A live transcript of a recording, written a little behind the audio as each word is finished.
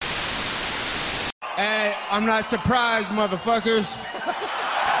Hey, I'm not surprised, motherfuckers.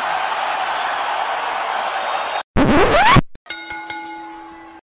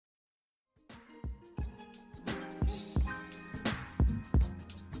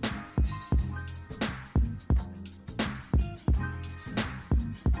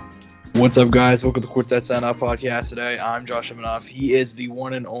 What's up, guys? Welcome to the Quartet Sound Off podcast today. I'm Josh Ivanoff. He is the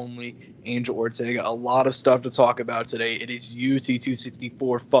one and only Angel Ortega. A lot of stuff to talk about today. It is UFC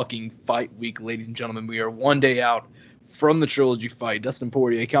 264 fucking fight week, ladies and gentlemen. We are one day out from the trilogy fight. Dustin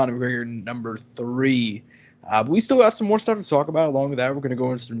Poirier, Conor McGregor, number 3. But we still got some more stuff to talk about. Along with that, we're going to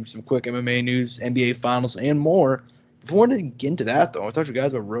go into some quick MMA news, NBA finals, and more. Before we get into that, though, I want to talk to you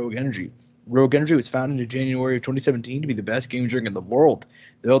guys about Rogue Energy. Rogue Energy was founded in January of 2017 to be the best game drink in the world.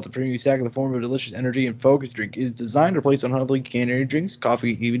 They built the premium stack in the form of a delicious energy and focus drink. It is designed to replace unhealthy canned energy drinks,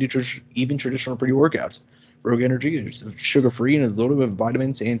 coffee, even traditional pre-workouts. Rogue Energy is sugar-free and is loaded with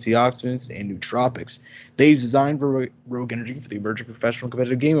vitamins, antioxidants, and nootropics. They've designed Rogue Energy for the emerging professional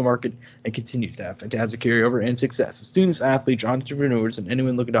competitive gaming market and continues to have fantastic carryover and success. Students, athletes, entrepreneurs, and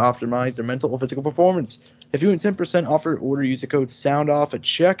anyone looking to optimize their mental or physical performance. If you want 10% off your order, use the code SOUNDOFF at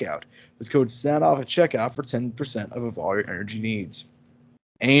checkout. This code SOUNDOFF at checkout for 10% of all your energy needs.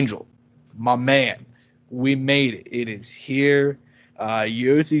 Angel, my man, we made it. It is here.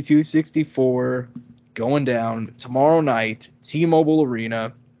 UFC 264 going down tomorrow night, T-Mobile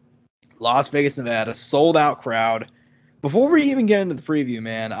Arena, Las Vegas, Nevada, sold out crowd. Before we even get into the preview,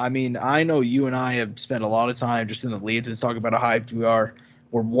 man, I mean, I know you and I have spent a lot of time just in the lead to talk about how hyped we are.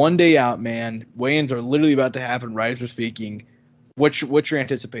 We're one day out, man. Weigh-ins are literally about to happen right as we're speaking. What's your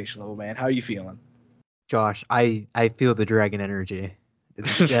anticipation level, man? How are you feeling? Josh, I feel the dragon energy.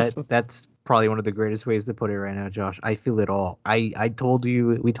 That's probably one of the greatest ways to put it right now, Josh. I feel it all. I told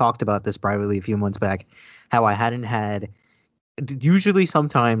you, we talked about this privately a few months back, how I hadn't had, usually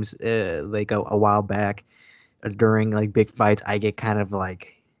sometimes like a while back during like big fights, I get kind of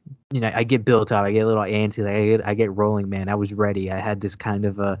like, I get built up, I get a little antsy, like I get rolling, man. I was ready. I had this kind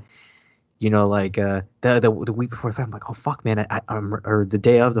of the week before the fight, I'm like, oh fuck, man, or the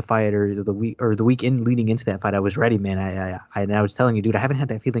day of the fight, or the weekend leading into that fight, I was ready, man. I was telling you, dude, I haven't had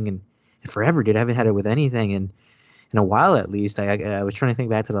that feeling in forever, dude. I haven't had it with anything in a while, at least. I was trying to think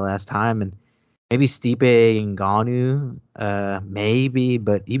back to the last time, and maybe Stipe Ngannou, maybe,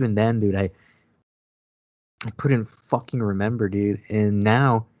 but even then, dude, I couldn't fucking remember, dude. And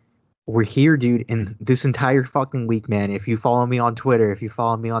now we're here, dude, and this entire fucking week, man. If you follow me on Twitter, if you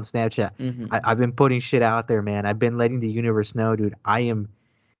follow me on Snapchat, I've been putting shit out there, man. I've been letting the universe know, dude. I am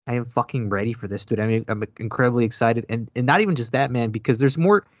fucking ready for this, dude. I mean, I'm incredibly excited, and not even just that, man, because there's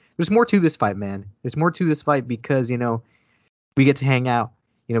more to this fight, man. There's more to this fight because we get to hang out.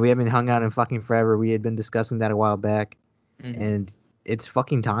 We haven't hung out in fucking forever. We had been discussing that a while back, and it's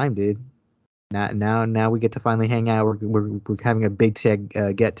fucking time, dude. Now we get to finally hang out. We're having a big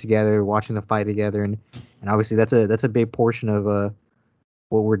get together, watching the fight together, and obviously that's a big portion of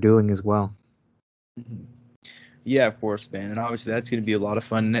what we're doing as well. Yeah, of course, man, and obviously that's going to be a lot of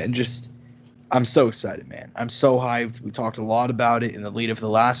fun. And just, I'm so excited, man. I'm so hyped. We talked a lot about it in the lead of the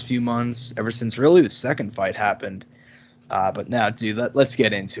last few months, ever since really the second fight happened. But now, dude, let's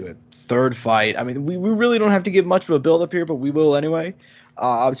get into it. Third fight. I mean, we really don't have to give much of a build up here, but we will anyway.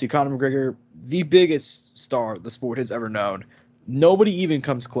 Obviously, Conor McGregor, the biggest star the sport has ever known. Nobody even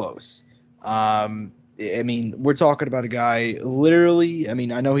comes close. I mean, we're talking about a guy literally, I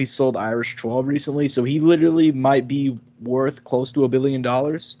mean, I know he sold Irish 12 recently, so he literally might be worth close to $1 billion.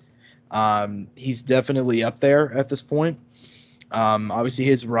 He's definitely up there at this point. Obviously,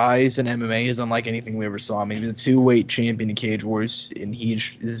 his rise in MMA is unlike anything we ever saw. I mean, he's a 2-weight champion in Cage Wars, and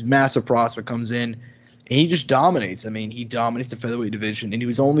his massive prospect comes in. And he just dominates. I mean, he dominates the featherweight division, and he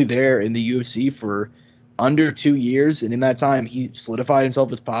was only there in the UFC for under 2 years. And in that time, he solidified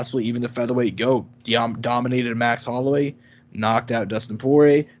himself as possibly even the featherweight GOAT. Dominated Max Holloway, knocked out Dustin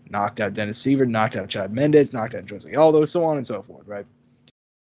Poirier, knocked out Dennis Siver, knocked out Chad Mendes, knocked out Jose Aldo, so on and so forth, right?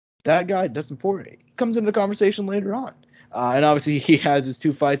 That guy, Dustin Poirier, comes into the conversation later on. And obviously, he has his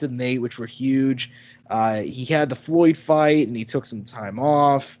 2 fights with Nate, which were huge. He had the Floyd fight, and he took some time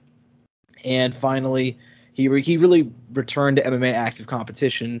off. And finally, he really returned to MMA active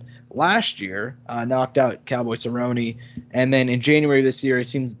competition last year, knocked out Cowboy Cerrone. And then in January of this year, it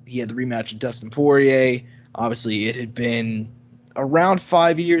seems he had the rematch with Dustin Poirier. Obviously, it had been around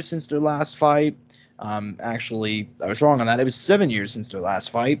 5 years since their last fight. Actually, I was wrong on that. It was 7 years since their last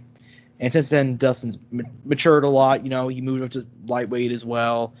fight. And since then, Dustin's matured a lot. He moved up to lightweight as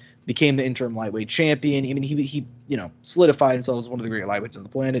well, became the interim lightweight champion. I mean, he solidified himself as one of the great lightweights on the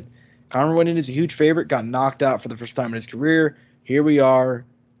planet. Conor went in as a huge favorite, got knocked out for the first time in his career. Here we are,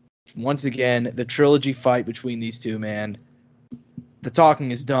 once again, the trilogy fight between these two, man. The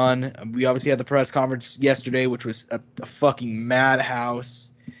talking is done. We obviously had the press conference yesterday, which was a fucking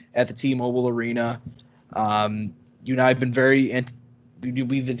madhouse at the T-Mobile Arena. You and I have been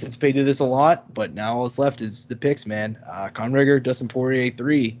we've anticipated this a lot, but now all that's left is the picks, man. Conor McGregor, Dustin Poirier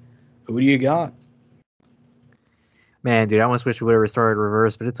 3. Who do you got? Man, dude, I almost wish we would have started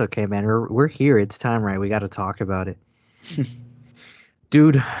reverse, but it's okay, man. We're here. It's time, right? We got to talk about it.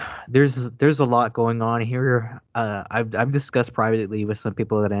 Dude, there's a lot going on here. I've discussed privately with some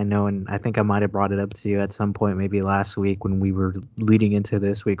people that I know, and I think I might have brought it up to you at some point, maybe last week when we were leading into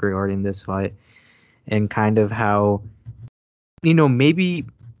this week regarding this fight, and kind of how, maybe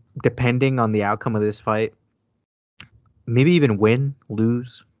depending on the outcome of this fight, maybe even win,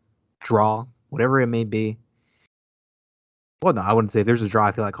 lose, draw, whatever it may be. Well, no, I wouldn't say if there's a draw,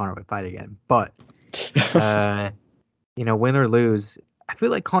 I feel like Conor would fight again, but win or lose, I feel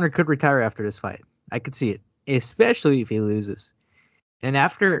like Conor could retire after this fight. I could see it, especially if he loses. And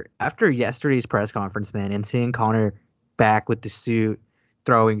after yesterday's press conference, man, and seeing Conor back with the suit,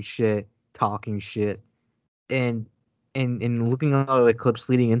 throwing shit, talking shit, and looking at all the clips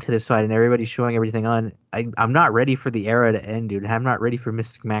leading into this fight and everybody showing everything on, I'm not ready for the era to end, dude. I'm not ready for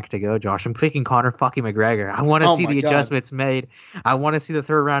Mystic Mac to go, Josh. I'm thinking Conor fucking McGregor. I want to see the adjustments made. I want to see the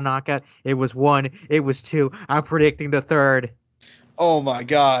third round knockout. It was 1. It was 2. I'm predicting the third. Oh my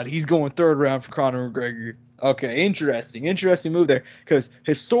God, he's going third round for Conor McGregor. Okay, interesting move there. Because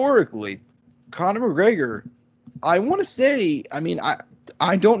historically, Conor McGregor, I want to say,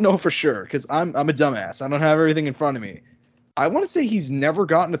 I don't know for sure because I'm a dumbass. I don't have everything in front of me. I want to say he's never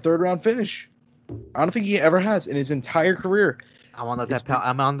gotten a third round finish. I don't think he ever has in his entire career. I'm on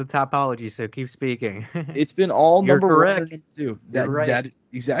the topology, so keep speaking. It's been all You're number correct. 1 and number 2. You're right.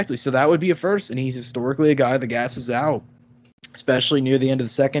 Exactly. So that would be a first, and he's historically a guy that gasses out, especially near the end of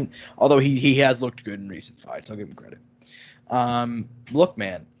the second, although he has looked good in recent fights. I'll give him credit. Look,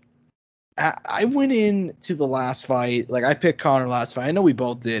 man, I went into the last fight, like I picked Conor last fight. I know we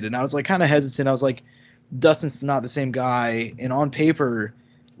both did, and I was like kind of hesitant. I was like, Dustin's not the same guy, and on paper,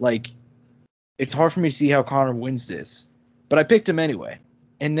 like, it's hard for me to see how Conor wins this. But I picked him anyway,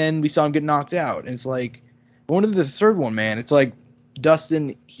 and then we saw him get knocked out, and it's like, going to the third one, man, it's like,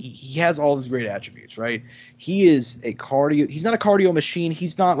 Dustin, he has all these great attributes, right? He is he's not a cardio machine.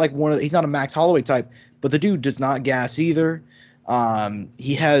 He's not like he's not a Max Holloway type, but the dude does not gas either.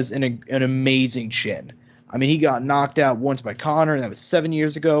 He has an amazing chin. He got knocked out once by Conor, and that was 7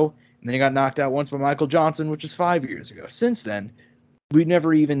 years ago, and then he got knocked out once by Michael Johnson, which is 5 years ago. Since then, we've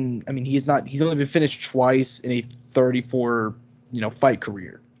never even, he's only been finished twice in a 34, fight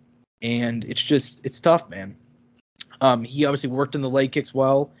career. And it's tough, man. He obviously worked in the leg kicks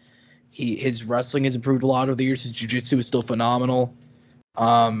well. His wrestling has improved a lot over the years. His jiu-jitsu is still phenomenal.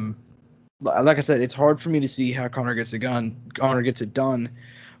 Like I said, it's hard for me to see how Conor gets it done.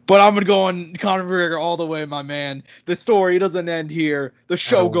 But I'm going to go on Conor McGregor all the way, my man. The story doesn't end here. The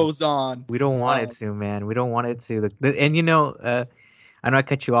show goes on. We don't want it to, man. We don't want it to. And I know I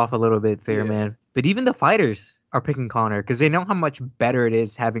cut you off a little bit there, man. But even the fighters are picking Conor because they know how much better it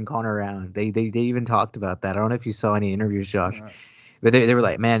is having Conor around. They even talked about that. I don't know if you saw any interviews, Josh. But they were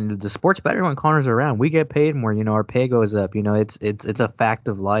like, man, the sport's better when Conor's around. We get paid more. Our pay goes up. It's a fact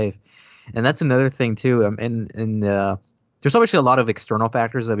of life. And that's another thing, too. There's obviously a lot of external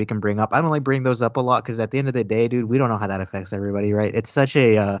factors that we can bring up. I don't like bring those up a lot because at the end of the day, dude, we don't know how that affects everybody, right? It's such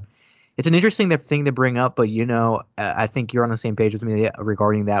it's an interesting thing to bring up, but, I think you're on the same page with me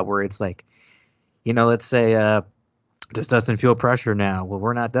regarding that where it's like, let's say, does Dustin feel pressure now? Well,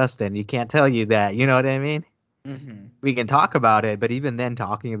 we're not Dustin. You can't tell you that. You know what I mean? Mm-hmm. We can talk about it, but even then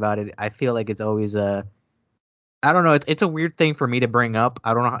talking about it, I feel like it's always I don't know. It's a weird thing for me to bring up.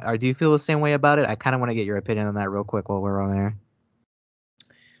 I don't know. Do you feel the same way about it? I kind of want to get your opinion on that real quick while we're on there.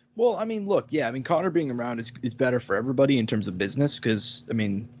 Well, look, yeah, Conor being around is better for everybody in terms of business because,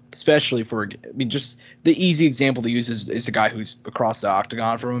 especially for, just the easy example to use is the guy who's across the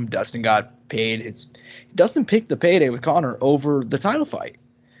octagon from him. Dustin got paid. Dustin picked the payday with Conor over the title fight,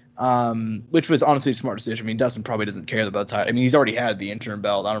 which was honestly a smart decision. Dustin probably doesn't care about the title. He's already had the interim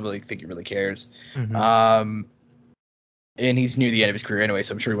belt. I don't really think he really cares. Mm-hmm. And he's near the end of his career anyway,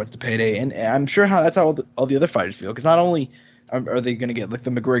 so I'm sure he wants the payday. And I'm sure that's how all the other fighters feel because not only are they going to get like the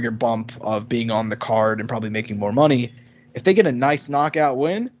McGregor bump of being on the card and probably making more money? If they get a nice knockout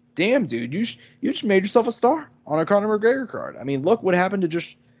win, damn, dude, you just made yourself a star on a Conor McGregor card. Look what happened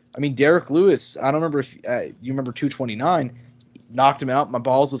to Derek Lewis. I don't remember if you remember 229, knocked him out. My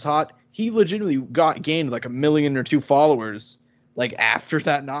balls was hot. He legitimately gained like 1 million or 2 followers like after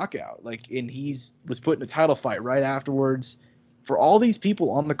that knockout. And was put in a title fight right afterwards. for all these people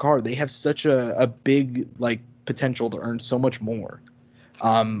on the card, they have such a big like potential to earn so much more.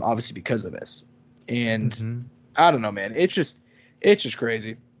 Obviously because of this. And I don't know, man. It's just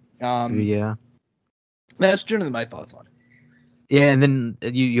crazy. Yeah. That's generally my thoughts on it. Yeah, and then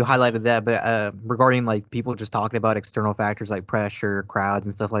you highlighted that, but regarding like people just talking about external factors like pressure, crowds,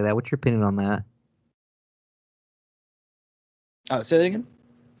 and stuff like that, what's your opinion on that? Say that again.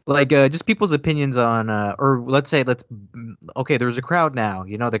 Like just people's opinions on, or okay, there's a crowd now.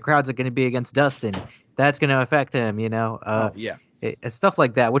 You know, the crowds are going to be against Dustin. That's going to affect him. You know. Yeah. Stuff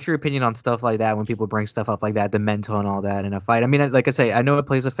like that. What's your opinion on stuff like that when people bring stuff up like that, the mental and all that in a fight? I mean, like I say, I know it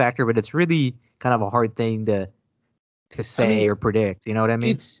plays a factor, but it's really kind of a hard thing to say or predict. You know what I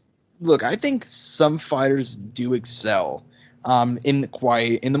mean? Look, I think some fighters do excel in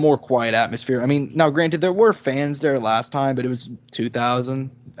the more quiet atmosphere. I mean, now granted, there were fans there last time, but it was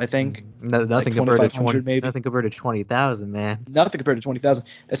 2,000, I think. Nothing like compared to 2,500 maybe. Nothing compared to 20,000, man. Nothing compared to 20,000,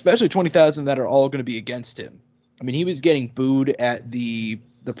 especially 20,000 that are all going to be against him. I mean, he was getting booed at the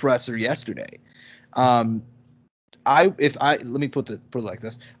presser yesterday. Let me put it like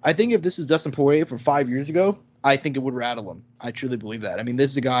this. I think if this was Dustin Poirier from 5 years ago, I think it would rattle him. I truly believe that. I mean, this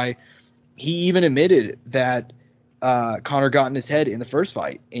is a guy. He even admitted that Conor got in his head in the first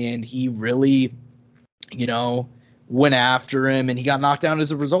fight, and he really, went after him, and he got knocked down as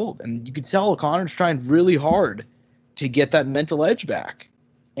a result. And you could tell Conor's trying really hard to get that mental edge back,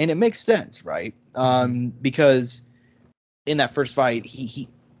 and it makes sense, right? Because in that first fight, he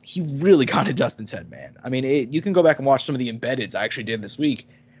really got in Dustin's head, man. I mean, you can go back and watch some of the embeddeds I actually did this week.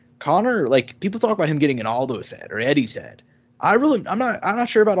 Conor, like, people talk about him getting in Aldo's head or Eddie's head. I'm not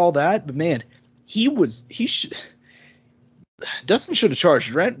sure about all that, but man, Dustin should have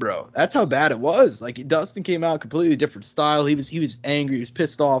charged rent, bro. That's how bad it was. Like, Dustin came out completely different style. He was angry, he was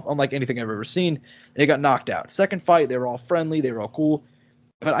pissed off, unlike anything I've ever seen, and he got knocked out. Second fight, they were all friendly, they were all cool.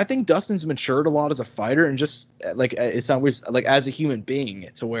 But I think Dustin's matured a lot as a fighter, and just like it's not weird, like as a human being,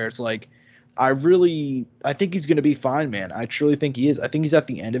 to where it's like I think he's gonna be fine, man. I truly think he is. I think he's at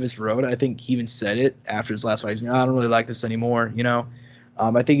the end of his road. I think he even said it after his last fight. He's I don't really like this anymore,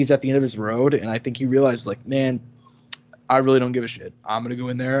 I think he's at the end of his road, and I think he realized, like, man, I really don't give a shit. I'm gonna go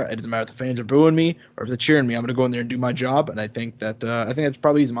in there. It doesn't matter if the fans are booing me or if they're cheering me. I'm gonna go in there and do my job. And I think that's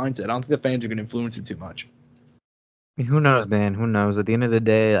probably his mindset. I don't think the fans are gonna influence it too much. Who knows, man? Who knows? At the end of the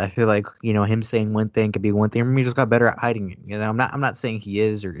day, I feel like, him saying one thing could be one thing. He just got better at hiding it. I'm not saying he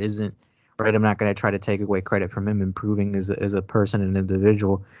is or isn't, right? I'm not going to try to take away credit from him improving as a person and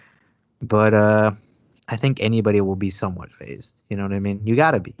individual. But I think anybody will be somewhat phased. You know what I mean? You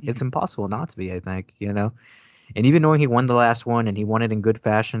got to be. It's impossible not to be, I think, And even knowing he won the last one and he won it in good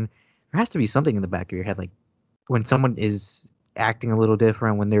fashion, there has to be something in the back of your head. Like, when someone is acting a little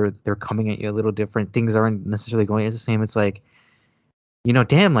different, when they're coming at you a little different, things aren't necessarily going the same. It's like,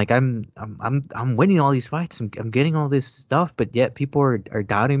 damn, like I'm winning all these fights, I'm getting all this stuff, but yet people are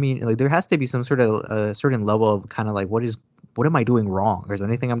doubting me. Like, there has to be some sort of a certain level of kind of like, what am I doing wrong? Or is there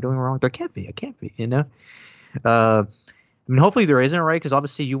anything I'm doing wrong? There can't be. I can't be. I mean, hopefully there isn't, right? Because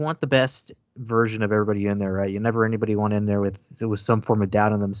obviously you want the best version of everybody in there, right? You never anybody want in there with some form of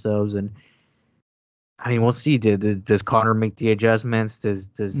doubt on themselves. And I mean, we'll see. Does Conor make the adjustments? Does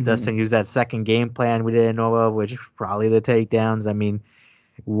Dustin use that second game plan we didn't know of, which is probably the takedowns? I mean,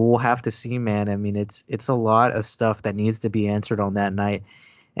 we'll have to see, man. I mean, it's a lot of stuff that needs to be answered on that night,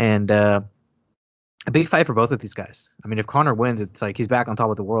 and a big fight for both of these guys. I mean, if Conor wins, it's like he's back on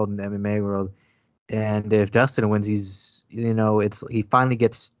top of the world in the MMA world, and if Dustin wins, he finally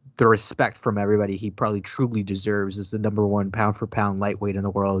gets the respect from everybody he probably truly deserves as the number one pound for pound lightweight in the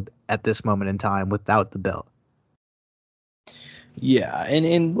world at this moment in time without the belt. Yeah,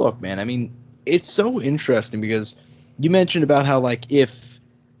 and look, man, I mean, it's so interesting because you mentioned about how, like, if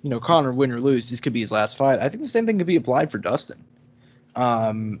Conor win or lose, this could be his last fight. I think the same thing could be applied for Dustin.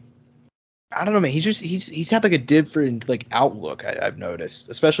 I don't know, man. He's had like a different like outlook. I've noticed,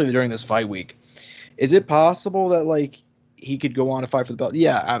 especially during this fight week. Is it possible that like he could go on to fight for the belt?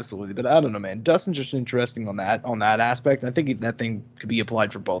 Yeah, absolutely. But I don't know, man. Dustin's just interesting on that aspect. I think that thing could be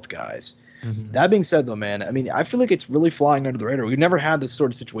applied for both guys. Mm-hmm. That being said, though, man, I mean, I feel like it's really flying under the radar. We've never had this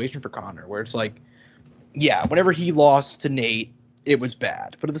sort of situation for Conor where it's like, yeah, whenever he lost to Nate, it was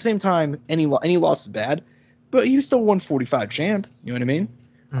bad. But at the same time, any loss is bad. But he was still 145 champ. You know what I mean?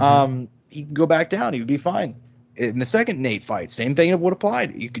 Mm-hmm. He can go back down. He would be fine. In the second Nate fight, same thing would apply.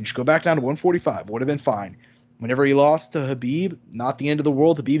 You could just go back down to 145. Would have been fine. Whenever he lost to Khabib, not the end of the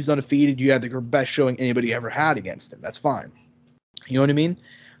world. Khabib's undefeated. You had the best showing anybody ever had against him. That's fine. You know what I mean?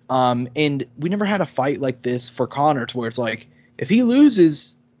 And we never had a fight like this for Conor to where it's like, if he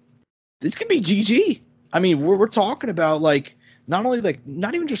loses, this could be GG. I mean, we're talking about like not only like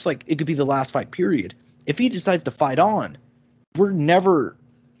not even just like it could be the last fight period. If he decides to fight on, we're never.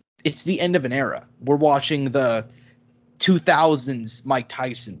 It's the end of an era. We're watching the 2000s Mike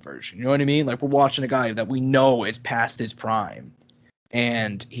Tyson version. You know what I mean? Like we're watching a guy that we know is past his prime,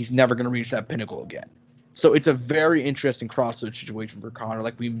 and he's never going to reach that pinnacle again. So it's a very interesting crossover situation for Conor,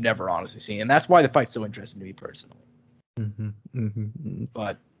 like we've never honestly seen, and that's why the fight's so interesting to me personally.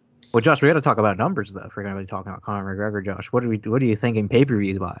 But well, Josh, we got to talk about numbers though. If we're going to be talking about Conor McGregor, Josh, what are you thinking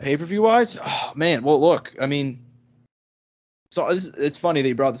pay-per-views wise? Pay-per-view wise, oh man. Well, look, I mean, so it's funny that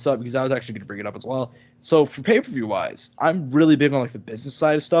you brought this up because I was actually going to bring it up as well. So for pay-per-view wise, I'm really big on like the business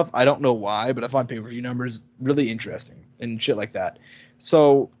side of stuff. I don't know why, but I find pay-per-view numbers really interesting and shit like that.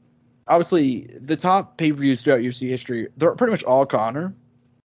 So obviously the top pay-per-views throughout UFC history, they're pretty much all Conor.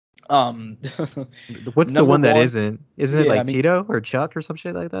 What's the one that isn't? Isn't it like Tito or Chuck or some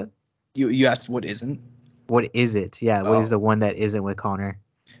shit like that? You asked what isn't? What is it? Yeah, what is the one that isn't with Conor?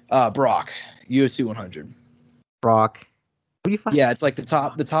 Brock, UFC 100. Brock. What do you find? Yeah, it's like the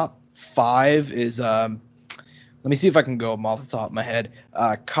top 5 is let me see if I can go them off the top of my head.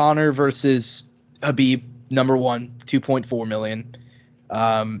 Conor versus Khabib, number 1, 2.4 million.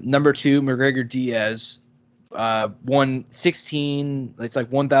 Number 2, McGregor Diaz, 116. It's like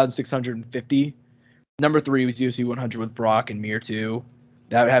 1,650. Number 3 was UFC 100 with Brock and Mir 2.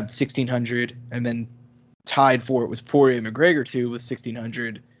 That would have 1,600, and then tied for it was Poirier McGregor 2 with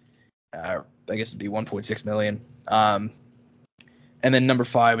 1,600. I guess it'd be 1.6 million. And then number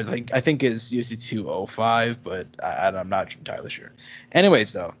 5 is I think is UFC 205, but I'm not entirely sure.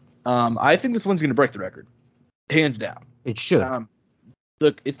 Anyways, though, I think this one's gonna break the record, hands down. It should.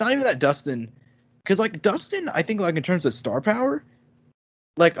 Look, it's not even that Dustin, because like Dustin, I think like in terms of star power,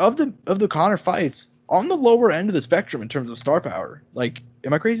 like of the Conor fights, on the lower end of the spectrum in terms of star power. Like,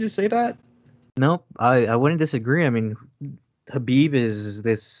 am I crazy to say that? No, I wouldn't disagree. I mean, Khabib is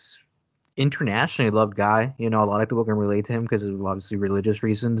this internationally loved guy. You know, a lot of people can relate to him because of obviously religious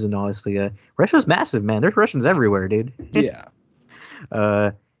reasons, and honestly, Russia's massive, man. There's Russians everywhere, dude.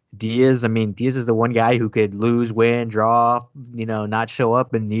 Yeah. Diaz is the one guy who could lose, win, draw, you know, not show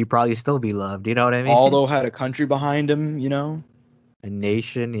up, and he'd probably still be loved. You know what I mean? Aldo had a country behind him, you know. A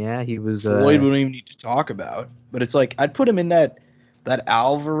nation, yeah. He was. Floyd we don't even need to talk about, but it's like I'd put him in that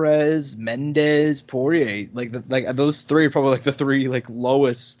Alvarez, Mendez, Poirier, like those 3 are probably like the 3 like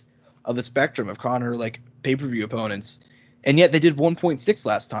lowest of the spectrum of Conor like pay-per-view opponents, and yet they did 1.6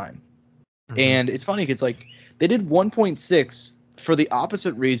 last time. And it's funny because like they did 1.6 for the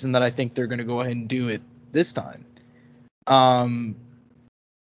opposite reason that I think they're going to go ahead and do it this time.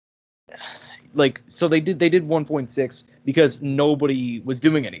 Like so they did 1.6 because nobody was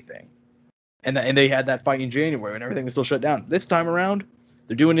doing anything, and they had that fight in January and everything was still shut down. This time around,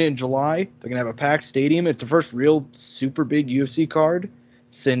 they're doing it in July. They're gonna have a packed stadium. It's the first real super big UFC card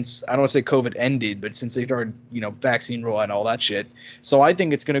since, I don't want to say COVID ended, but since they started, you know, vaccine rollout and all that shit. So I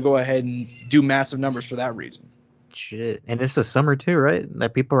think it's gonna go ahead and do massive numbers for that reason. Shit, and it's the summer too, right?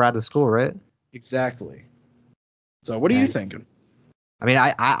 That people are out of school, right? Exactly. So what are you thinking? I mean,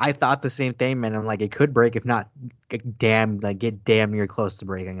 I thought the same thing, man. I'm like, it could break, if not, get damn near close to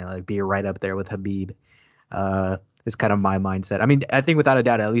breaking it, like be right up there with Khabib. It's kind of my mindset. I mean, I think without a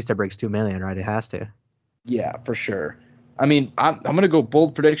doubt, at least it breaks 2 million, right? It has to. Yeah, for sure. I mean, I'm gonna go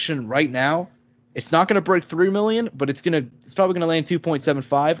bold prediction right now. It's not gonna break 3 million, but it's probably gonna land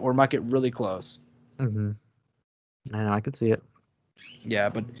 2.75, or it might get really close. I know, I could see it. Yeah,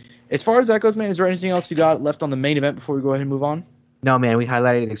 but as far as that goes, man, is there anything else you got left on the main event before we go ahead and move on? No, man, we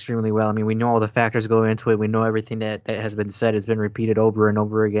highlighted it extremely well. I mean, we know all the factors go into it. We know everything that has been said has been repeated over and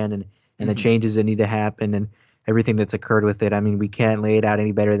over again, and the changes that need to happen and everything that's occurred with it. I mean, we can't lay it out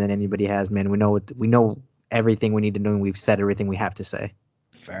any better than anybody has, man. We know everything we need to know, and we've said everything we have to say.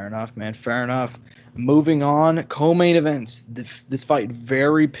 Fair enough, man. Fair enough. Moving on, co-main events. This fight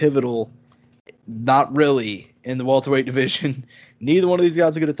very pivotal. Not really in the welterweight division. Neither one of these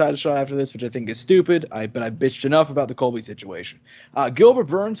guys will get a title shot after this, which I think is stupid. But I bitched enough about the Colby situation. Gilbert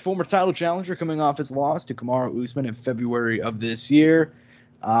Burns, former title challenger, coming off his loss to Kamaru Usman in February of this year,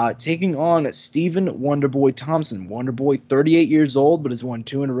 taking on Stephen Wonderboy Thompson. Wonderboy, 38 years old, but has won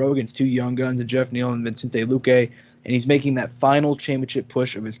 2 in a row against 2 young guns in Jeff Neal and Vicente Luque, and he's making that final championship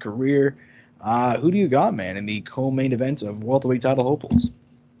push of his career. Who do you got, man, in the co-main event of welterweight title hopefuls?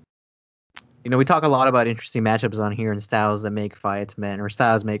 You know, we talk a lot about interesting matchups on here and styles that make fights, man, or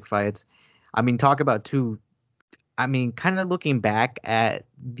styles make fights. I mean, talk about kind of looking back at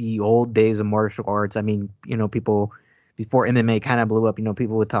the old days of martial arts. I mean, you know, people before MMA kind of blew up, you know,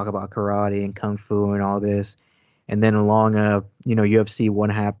 people would talk about karate and kung fu and all this. And then along, UFC 1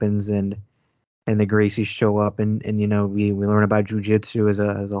 happens and and the Gracies show up, and you know, we learn about jiu-jitsu as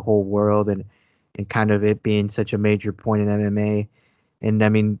a whole world, and kind of it being such a major point in MMA. And I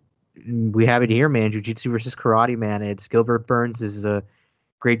mean, we have it here, man. Jiu-jitsu versus karate, man. It's Gilbert Burns is a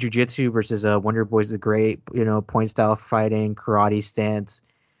great jiu-jitsu versus Wonder Boy's a great, you know, point style fighting, karate stance.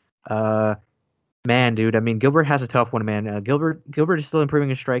 Man, dude, I mean, Gilbert has a tough one, man. Gilbert is still improving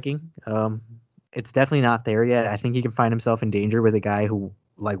his striking. It's definitely not there yet. I think he can find himself in danger with a guy who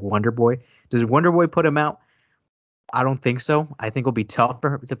like Wonder Boy. Does Wonder Boy put him out? I don't think so. I think it'll be tough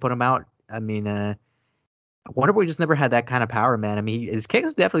to put him out. I mean, Wonder Boy just never had that kind of power, man. I mean, his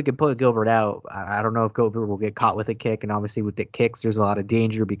kicks definitely can put Gilbert out. I don't know if Gilbert will get caught with a kick, and obviously with the kicks, there's a lot of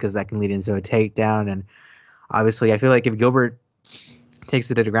danger because that can lead into a takedown. And obviously, I feel like if Gilbert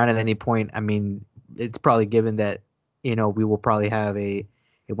takes it to the ground at any point, I mean, it's probably given that, you know, we will probably have a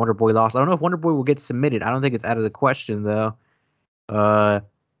Wonder Boy loss. I don't know if Wonder Boy will get submitted. I don't think it's out of the question, though. But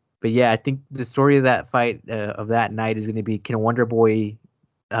yeah, I think the story of that fight, of that night, is going to be, can Wonder Boy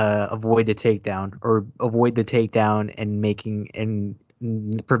avoid the takedown, or avoid the takedown and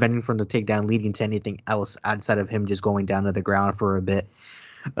preventing from the takedown leading to anything else outside of him just going down to the ground for a bit.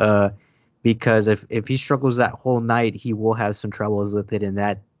 Because if he struggles that whole night, he will have some troubles with it, and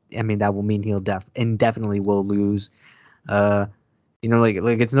that, I mean, that will mean he'll definitely will lose. You know, like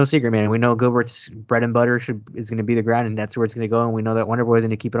it's no secret, man. We know Gilbert's bread and butter is going to be the ground, and that's where it's going to go. And we know that Wonder Boy is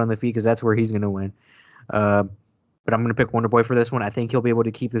going to keep it on the feet because that's where he's going to win. But I'm going to pick Wonder Boy for this one. I think he'll be able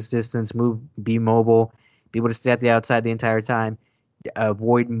to keep this distance, move, be mobile, be able to stay at the outside the entire time,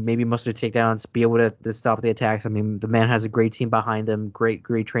 avoid maybe most of the takedowns, be able to stop the attacks. I mean, the man has a great team behind him, great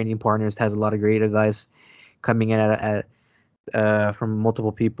training partners, has a lot of great advice coming in from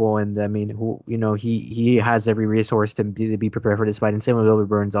multiple people. And I mean, he has every resource to be prepared for this fight. And same with Gilbert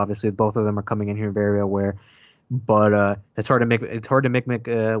Burns, obviously. Both of them are coming in here very aware. But it's hard to make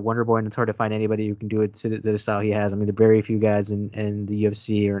Wonder Boy, and it's hard to find anybody who can do it to the style he has. I mean, the very few guys in the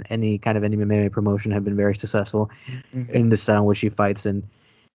UFC or any kind of MMA promotion have been very successful in the style in which he fights. And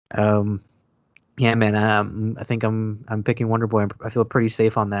yeah, man, I think I'm picking Wonder Boy. I feel pretty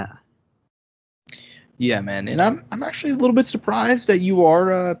safe on that. Yeah, man, and I'm actually a little bit surprised that you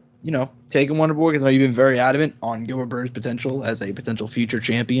are taking Wonder Boy, because I know you've been very adamant on Gilbert Burns' potential as a potential future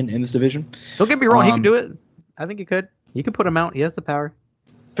champion in this division. Don't get me wrong, he can do it. I think he could. You could put him out. He has the power.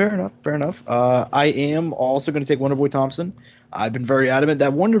 Fair enough. I am also going to take Wonder Boy Thompson. I've been very adamant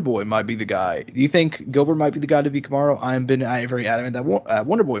that Wonder Boy might be the guy. Do you think Gilbert might be the guy to beat Kamaru? I'm very adamant that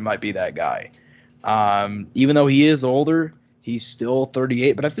Wonder Boy might be that guy. Even though he is older, he's still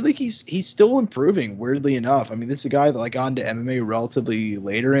 38, but I feel like he's still improving, weirdly enough. I mean, this is a guy that got into MMA relatively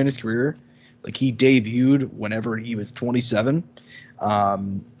later in his career. Like, he debuted whenever he was 27.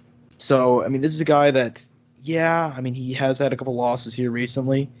 So, I mean, this is a guy that, yeah, I mean, he has had a couple losses here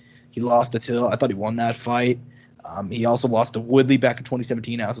recently. He lost to Till. I thought he won that fight. He also lost to Woodley back in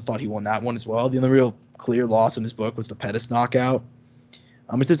 2017. I also thought he won that one as well. The only real clear loss in his book was the Pettis knockout.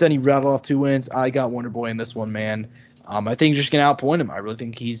 And since then, he rattled off 2 wins. I got Wonder Boy in this one, man. I think he's just going to outpoint him. I really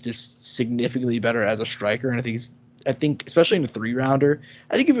think he's just significantly better as a striker. And I think especially in a 3-rounder,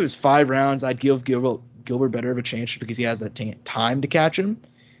 I think if it was 5 rounds, I'd give Gilbert better of a chance just because he has that time to catch him.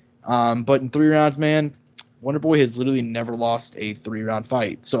 But in 3 rounds, man, Wonder Boy has literally never lost a 3-round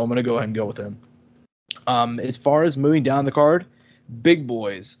fight, so I'm going to go ahead and go with him. As far as moving down the card, big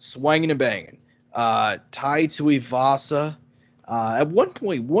boys, swinging and banging. Tai Tuivasa, at one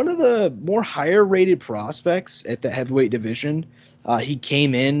point, one of the more higher-rated prospects at the heavyweight division. He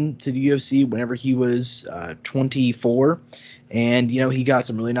came in to the UFC whenever he was 24, and, he got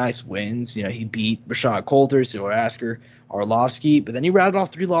some really nice wins. He beat Rashad Coulter, Silver Asker, Arlovsky, but then he rattled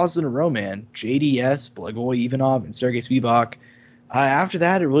off 3 losses in a row, man. JDS, Blagoy Ivanov, and Sergey Spivak. After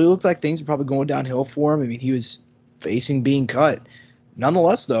that, it really looked like things were probably going downhill for him. I mean, he was facing being cut.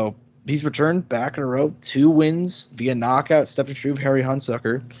 Nonetheless, though, he's returned back in a row, 2 wins via knockout, Stefan Struve, Harry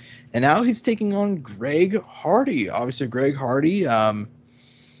Hunsucker. And now he's taking on Greg Hardy. Obviously, Greg Hardy, a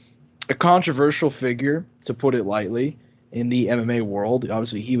controversial figure, to put it lightly, in the MMA world.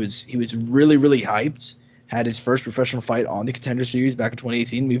 Obviously, he was really, really hyped. Had his first professional fight on the Contender Series back in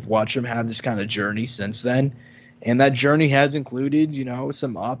 2018. We've watched him have this kind of journey since then. And that journey has included,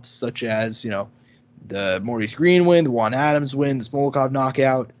 some ups, such as, the Maurice Green win, the Juan Adams win, the Smolakov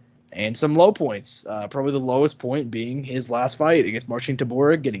knockout, and some low points. Probably the lowest point being his last fight against Marcin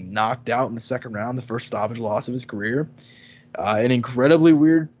Tybura, getting knocked out in the 2nd round, the first stoppage loss of his career. An incredibly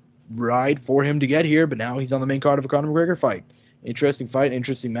weird ride for him to get here, but now he's on the main card of a Conor McGregor fight. Interesting fight,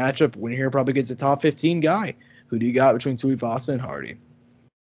 interesting matchup. Winner here probably gets a top 15 guy. Who do you got between Tuivasa and Hardy?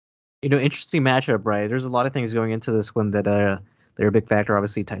 Interesting matchup, right? There's a lot of things going into this one that they're a big factor.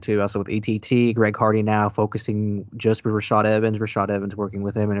 Obviously, Taito also with ATT, Greg Hardy now focusing just with Rashad Evans. Rashad Evans working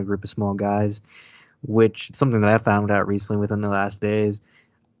with him and a group of small guys, which something that I found out recently within the last days.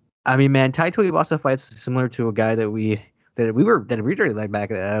 I mean, man, Taito Iwasa fights similar to a guy that we really liked back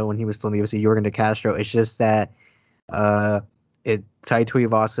when he was still in the UFC, Jorgen De Castro. It's just that Taito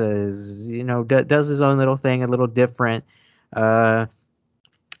Iwasa is, does his own little thing, a little different. But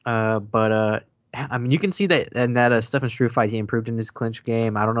I mean, you can see that in that Stephen Struve fight, he improved in his clinch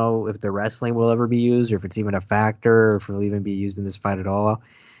game. I don't know if the wrestling will ever be used, or if it's even a factor, or if it'll even be used in this fight at all.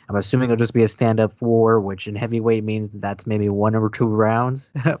 I'm assuming it'll just be a stand-up war, which in heavyweight means that's maybe 1 or 2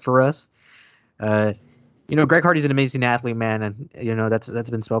 rounds for us. Greg Hardy's an amazing athlete, man, and that's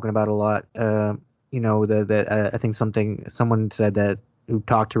been spoken about a lot. I think someone said that who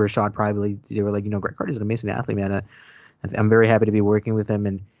talked to Rashad privately, they were like, Greg Hardy's an amazing athlete, man. I'm very happy to be working with him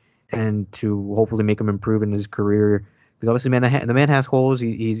and to hopefully make him improve in his career, because obviously, man, the man has holes.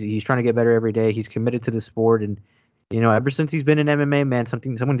 He's trying to get better every day. He's committed to the sport, and ever since he's been in MMA, man,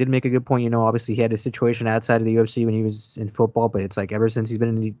 someone did make a good point. Obviously he had a situation outside of the UFC when he was in football, but it's like ever since he's been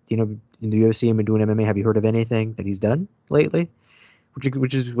in the UFC and been doing MMA, have you heard of anything that he's done lately?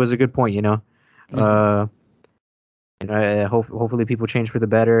 Which was a good point, Mm-hmm. Hopefully people change for the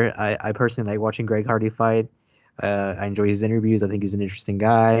better. I personally like watching Greg Hardy fight. I enjoy his interviews. I think he's an interesting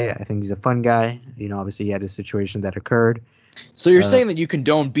guy. I think he's a fun guy. Obviously he had a situation that occurred. So you're saying that you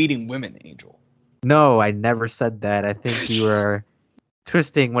condone beating women, Angel? No, I never said that. I think you were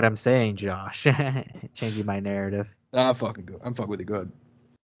twisting what I'm saying, Josh. Changing my narrative. I'm fucking good. I'm fucking with you good.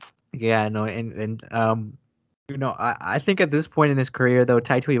 Yeah, no, and I think at this point in his career, though,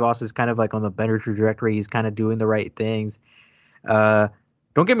 Taito Iwasa is kind of like on the better trajectory. He's kind of doing the right things.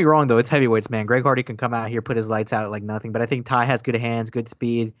 Don't get me wrong, though. It's heavyweights, man. Greg Hardy can come out here, put his lights out like nothing. But I think Ty has good hands, good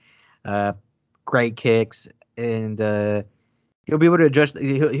speed, great kicks, and he'll be able to adjust.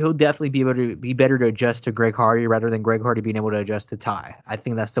 He'll definitely be able to be better to adjust to Greg Hardy rather than Greg Hardy being able to adjust to Ty. I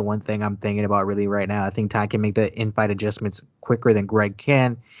think that's the one thing I'm thinking about really right now. I think Ty can make the in-fight adjustments quicker than Greg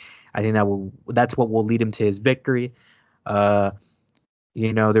can. I think that's what will lead him to his victory. I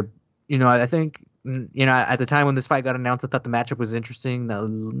think at the time when this fight got announced, I thought the matchup was interesting, a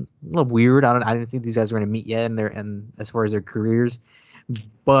little weird. I didn't think these guys were going to meet yet and as far as their careers.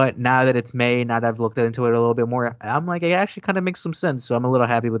 But now that it's May, now that I've looked into it a little bit more, I'm like, it actually kind of makes some sense. So I'm a little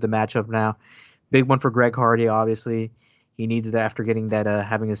happy with the matchup now. Big one for Greg Hardy, obviously. He needs it after getting that,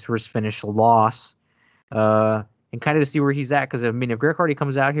 having his first finish loss, and kind of to see where he's at. Because, I mean, if Greg Hardy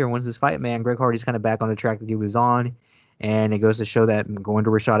comes out here and wins this fight, man, Greg Hardy's kind of back on the track that he was on. And it goes to show that going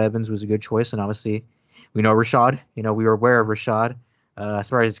to Rashad Evans was a good choice. And obviously, we know Rashad. We were aware of Rashad. As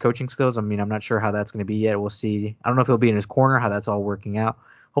far as his coaching skills, I mean, I'm not sure how that's going to be yet. We'll see. I don't know if he'll be in his corner, how that's all working out.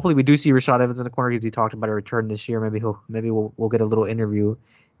 Hopefully, we do see Rashad Evans in the corner because he talked about a return this year. Maybe we'll get a little interview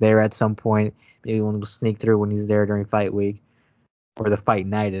there at some point. Maybe we'll sneak through when he's there during fight week, or the fight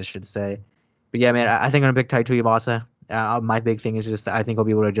night, I should say. But yeah, man, I think I'm a big Taito Iwasa. My big thing is just I think I'll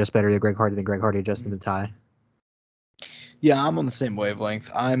be able to adjust better to Greg Hardy than Greg Hardy adjusting the Ty. Yeah, I'm on the same wavelength.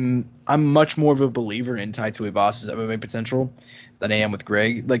 I'm much more of a believer in Taito Iwasa's MMA potential than I am with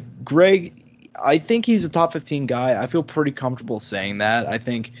Greg. Like Greg, I think he's a top 15 guy. I feel pretty comfortable saying that. I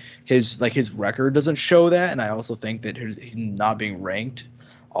think his record doesn't show that, and I also think that he's not being ranked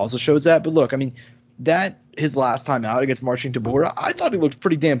also shows that. But look, I mean, that his last time out against Marcin Tybura, I thought he looked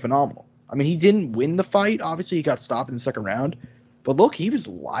pretty damn phenomenal. I mean, he didn't win the fight. Obviously, he got stopped in the second round. But look, he was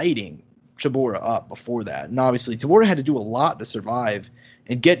lighting Tybura up before that. And obviously, Tybura had to do a lot to survive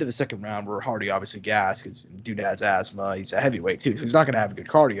and get to the second round, where Hardy obviously gassed because dude has asthma. He's a heavyweight, too, so he's not going to have good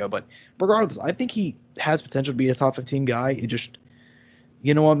cardio. But regardless, I think he has potential to be a top 15 guy. It just,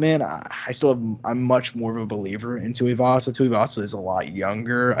 you know what, man? I'm much more of a believer in Tuivasa. Tuivasa is a lot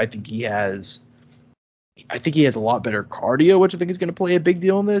younger. I think he has a lot better cardio, which I think is going to play a big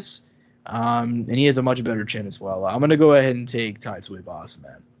deal in this. And he has a much better chin as well. I'm going to go ahead and take Tai Tuivasa,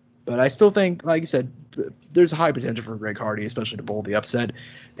 man. But I still think, like you said, there's a high potential for Greg Hardy, especially to bowl the upset.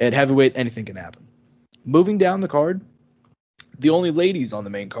 At heavyweight, anything can happen. Moving down the card, the only ladies on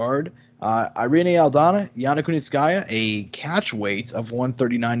the main card, Irene Aldana, Yana Kunitskaya, a catch weight of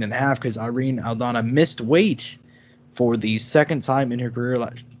 139.5 because Irene Aldana missed weight for the second time in her career.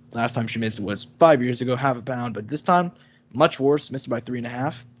 Last time she missed was 5 years ago, half a pound, but this time much worse, missed by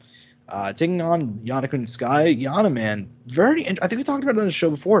 3.5. Taking on Yana Kunitskaya. Yana, man, I think we talked about it on the show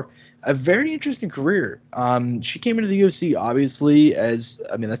before. A very interesting career. She came into the UFC, obviously,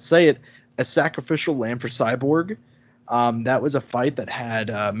 let's say it, a sacrificial lamb for Cyborg. That was a fight that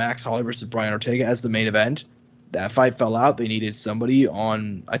had Max Holloway versus Brian Ortega as the main event. That fight fell out. They needed somebody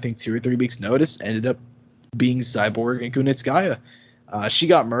on, I think, 2 or 3 weeks' notice. Ended up being Cyborg and Kunitskaya. She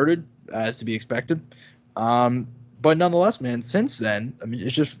got murdered, as to be expected. But nonetheless, man, since then, I mean,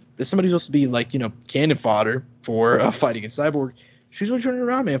 it's just there's somebody supposed to be like, cannon fodder for fighting against Cyborg. She's really turning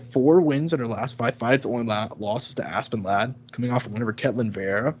around, man. 4 wins in her last 5 fights. Only losses to Aspen Ladd, coming off a win over Ketlin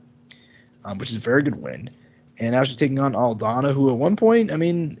Vera, which is a very good win. And now she's taking on Aldana, who at one point, I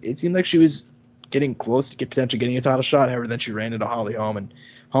mean, it seemed like she was getting close to potentially getting a title shot. However, then she ran into Holly Holm, and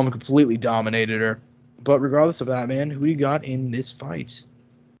Holm completely dominated her. But regardless of that, man, who do you got in this fight?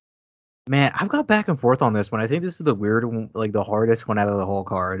 Man, I've got back and forth on this one. I think this is the weird one, like the hardest one out of the whole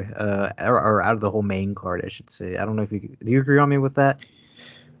card, or out of the whole main card, I should say. I don't know if do you agree on me with that?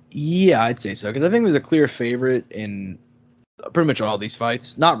 Yeah, I'd say so, because I think there's a clear favorite in pretty much all these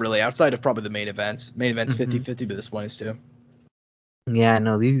fights. Not really, outside of probably the main events. Main events 50-50, but this one is too. Yeah,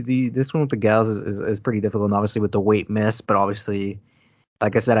 no, this one with the gals is pretty difficult, and obviously with the weight miss, but obviously,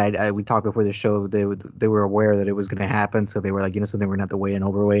 like I said, we talked before the show, they were aware that it was going to happen, so they were like, something we're going to have to weigh in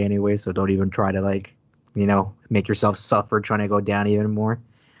overweight anyway, so don't even try to, like, make yourself suffer trying to go down even more.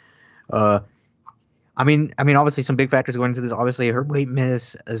 I mean, obviously some big factors going into this, obviously her weight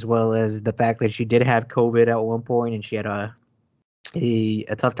miss, as well as the fact that she did have COVID at one point, and she had a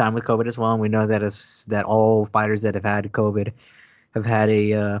tough time with COVID as well, and we know that all fighters that have had COVID have had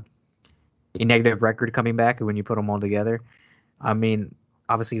a negative record coming back when you put them all together. I mean,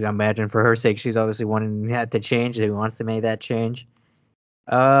 obviously, I imagine for her sake, she's obviously wanting that to change. She wants to make that change.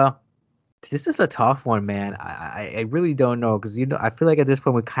 This is a tough one, man. I really don't know, because I feel like at this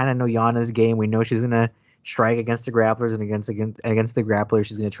point we kind of know Yana's game. We know she's gonna strike against the grapplers, and against the grapplers,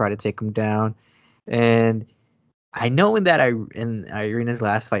 she's gonna try to take them down. And I know in Irina's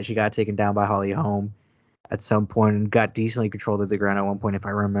last fight, she got taken down by Holly Holm at some point and got decently controlled at the ground at one point, if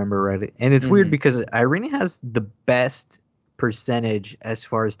I remember right. And it's weird because Irina has the best percentage as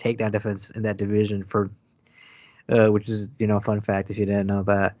far as takedown defense in that division, which is a fun fact if you didn't know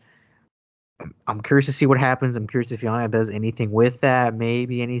that. I'm curious to see what happens. I'm curious if Yana does anything with that,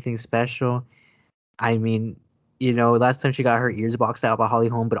 maybe anything special. I mean, last time she got her ears boxed out by Holly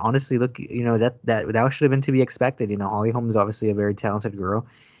Holm, but honestly, look, that should have been to be expected. Holly Holm is obviously a very talented girl.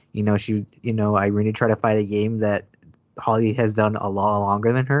 Irina tried to fight a game that Holly has done a lot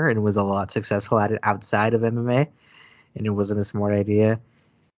longer than her and was a lot successful at it outside of MMA, and it wasn't a smart idea.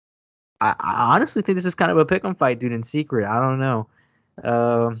 I honestly think this is kind of a pick'em fight, dude, in secret. I don't know.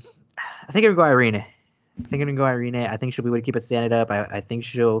 I think I'm gonna go Irina. I think she'll be able to keep it standing up. I think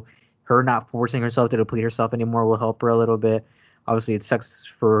her not forcing herself to deplete herself anymore will help her a little bit. Obviously, it sucks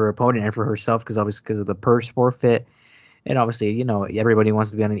for her opponent and for herself because of the purse forfeit. And obviously, everybody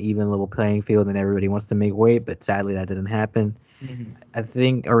wants to be on an even level playing field and everybody wants to make weight, but sadly that didn't happen. Mm-hmm. I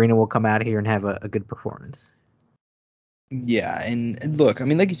think Irina will come out here and have a good performance. Yeah, and look, I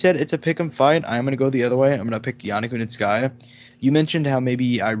mean, like you said, it's a pick'em fight. I'm going to go the other way. I'm going to pick Yana Kunitskaya. You mentioned how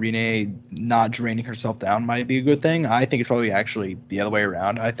maybe Irina not draining herself down might be a good thing. I think it's probably actually the other way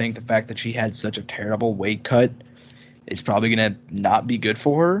around. I think the fact that she had such a terrible weight cut is probably going to not be good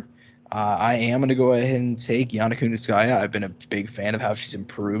for her. I am going to go ahead and take Yana Kunitskaya. I've been a big fan of how she's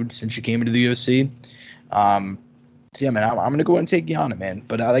improved since she came into the UFC. So, yeah, man, I'm going to go ahead and take Yana, man.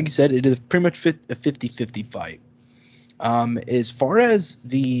 But like you said, it is pretty much a 50-50 fight. As far as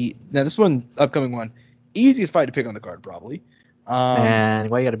this upcoming one, easiest fight to pick on the card, probably. Man,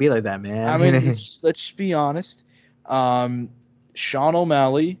 why you got to be like that, man? I mean, let's just be honest. Sean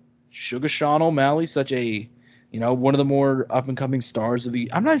O'Malley, Sugar Sean O'Malley, such a one of the more up-and-coming stars of the...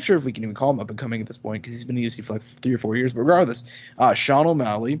 I'm not sure if we can even call him up-and-coming at this point because he's been in the UFC for like 3 or 4 years. But regardless, Sean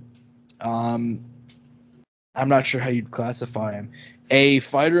O'Malley, I'm not sure how you'd classify him. A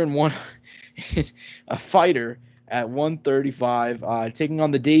fighter a fighter at 135, taking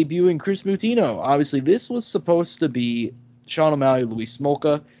on the debuting Chris Mutino. Obviously, this was supposed to be Sean O'Malley, Luis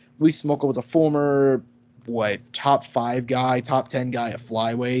Smolka. Luis Smolka was a former, top 5 guy, top 10 guy at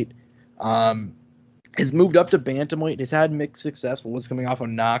flyweight. Has moved up to bantamweight and has had mixed success, but was coming off a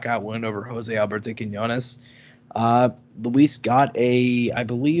knockout win over Jose Alberto Quinones. Luis got I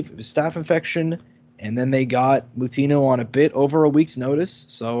believe it was staph infection, and then they got Mutino on a bit over a week's notice.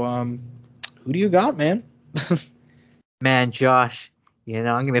 So, who do you got, man? Man, Josh, I'm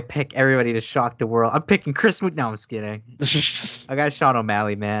going to pick everybody to shock the world. I'm picking Chris No, I'm just kidding. I got Sean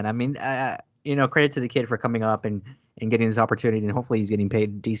O'Malley, man. I mean, credit to the kid for coming up and getting this opportunity, and hopefully he's getting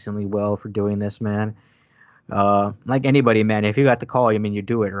paid decently well for doing this, man. Like anybody, man, if you got the call, I mean, you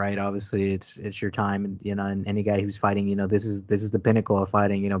do it, right? Obviously, it's your time, and any guy who's fighting, this is the pinnacle of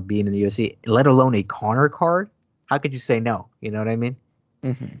fighting, being in the UFC, let alone a Conor card. How could you say no? You know what I mean?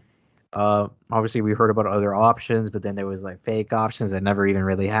 Mm-hmm. Obviously we heard about other options, but then there was like fake options that never even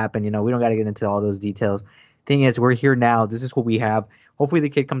really happened. You know, we don't got to get into all those details. Thing is, we're here now. This is what we have. Hopefully the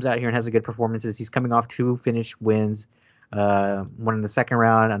kid comes out here and has a good performances. He's coming off 2 finished wins, one in the second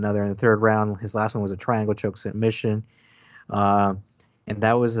round, another in the third round. His last one was a triangle choke submission, and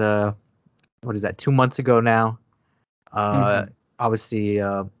that was what is that, 2 months ago now. Obviously,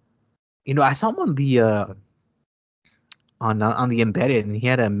 you know, I saw him on the on the embedded, and he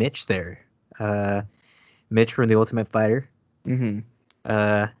had a Mitch there, Mitch from the Ultimate Fighter.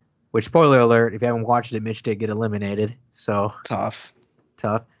 Which, spoiler alert, if you haven't watched it, Mitch did get eliminated. So Tough.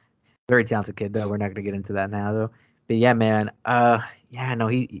 Very talented kid, though. We're not gonna get into that now, though. But yeah, man. Yeah, no.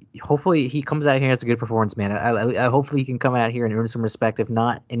 He hopefully he comes out here and has a good performance, man. I hopefully he can come out here and earn some respect. If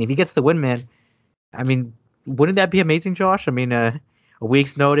not, and if he gets the win, man, I mean, wouldn't that be amazing, Josh? I mean, a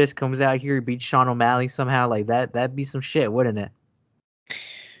week's notice, comes out here, beats Sean O'Malley somehow, like that. That'd be some shit, wouldn't it?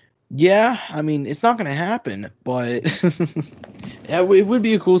 Yeah, I mean, it's not gonna happen, but yeah, it would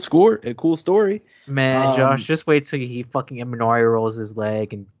be a cool story. Man, Josh, just wait till he fucking Emmanuel rolls his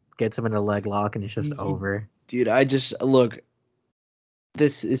leg and gets him in a leg lock, and it's just over. Dude, I just look.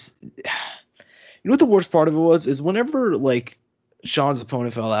 This is, you know what the worst part of it was is whenever like Sean's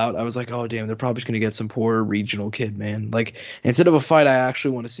opponent fell out, I was like, oh damn, they're probably just gonna get some poor regional kid, man. Like instead of a fight I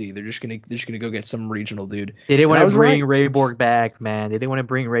actually want to see, they're just gonna go get some regional dude. They didn't want to bring Ray Borg back, man. They didn't want to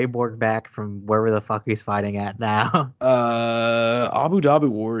bring Ray Borg back from wherever the fuck he's fighting at now. Abu Dhabi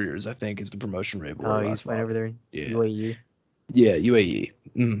Warriors, I think, is the promotion Ray Borg. Oh, he's fighting over there in UAE. Yeah,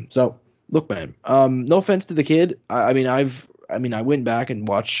 UAE. So look, man. No offense to the kid. I went back and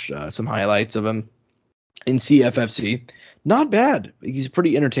watched some highlights of him in CFFC. Not bad. He's a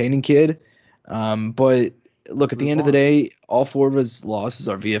pretty entertaining kid. But look, at the end of the day, all 4 of his losses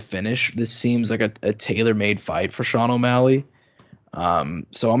are via finish. This seems like a tailor-made fight for Sean O'Malley.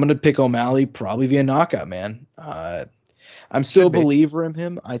 So I'm going to pick O'Malley probably via knockout, man. I'm still a believer in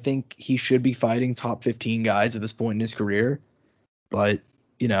him. I think he should be fighting top 15 guys at this point in his career. But,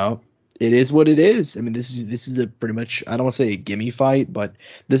 you know, it is what it is. I mean, this is a pretty much, I don't want to say a gimme fight, but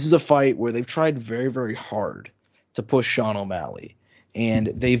this is a fight where they've tried very, very hard to push Sean O'Malley. And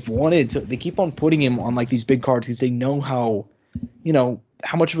they keep on putting him on like these big cards because they know how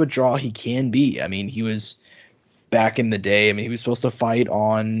much of a draw he can be. I mean, he was back in the day. I mean, he was supposed to fight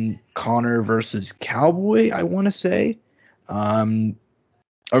on Conor versus Cowboy, I want to say.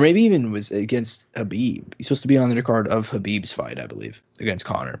 Or maybe even was against Habib. He's supposed to be on the undercard of Habib's fight, I believe, against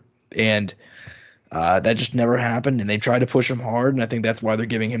Conor. And that just never happened, and they tried to push him hard, and I think that's why they're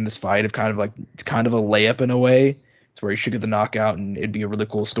giving him this fight of kind of a layup in a way. It's where he should get the knockout, and it'd be a really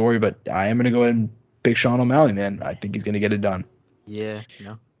cool story. But I am going to go ahead and pick Sean O'Malley, man. I think he's going to get it done. Yeah,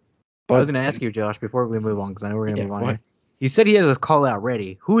 But I was going to ask you, Josh, before we move on, because I know we're going to move on here. You said he has a call-out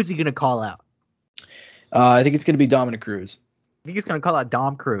ready. Who is he going to call out? I think it's going to be Dominic Cruz. I think he's going to call out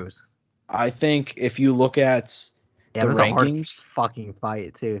Dom Cruz. I think if you look at the rankings, a hard fucking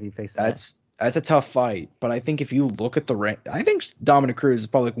fight too. If you face that, that's a tough fight. But I think if you look at the I think Dominic Cruz is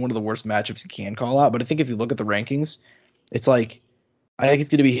probably one of the worst matchups he can call out. But I think if you look at the rankings, it's like I think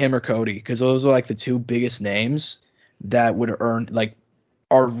it's going to be him or Cody because those are like the 2 biggest names that would earn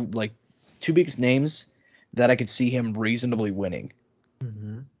are 2 biggest names that I could see him reasonably winning.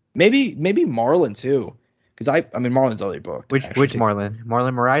 Mm-hmm. Maybe Marlon too. Because I mean Marlon's already booked. Which Marlon?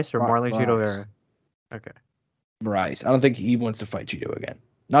 Marlon Moraes or Marlon Chito Vera? Okay. Moraes. I don't think he wants to fight Chito again.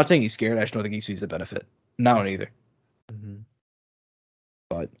 Not saying he's scared. I just don't think he sees the benefit. No, neither. Mm-hmm.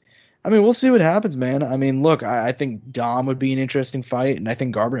 But I mean, we'll see what happens, man. I mean, look, I think Dom would be an interesting fight, and I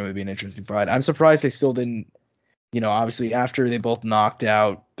think Garbrandt would be an interesting fight. I'm surprised they still didn't. Obviously after they both knocked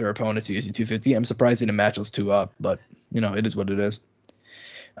out their opponents at UFC 250, I'm surprised they didn't match those 2 up. But it is what it is.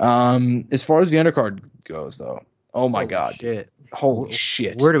 As far as the undercard goes, though, oh my god, holy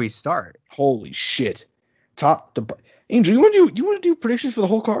shit! Where do we start? Holy shit! Top to Angel, you want to do predictions for the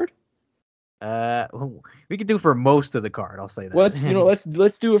whole card? We could do for most of the card. I'll say that.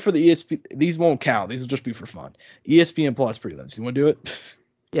 Let's do it for the ESP. These won't count. These will just be for fun. ESPN Plus prelims. You want to do it?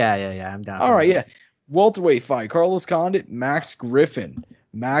 Yeah. I'm down. All right, yeah. Welterweight fight: Carlos Condit, Max Payne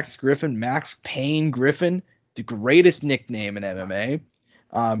Griffin, the greatest nickname in MMA.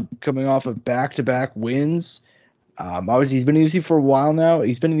 Coming off of back-to-back wins. Obviously, he's been in the UFC for a while now.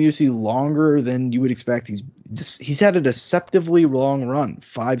 He's been in the UFC longer than you would expect. He's had a deceptively long run,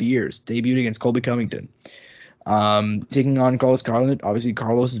 5 years, debuted against Colby Covington. Taking on Carlos Condit. Obviously,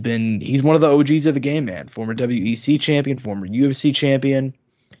 Carlos he's one of the OGs of the game, man. Former WEC champion, former UFC champion.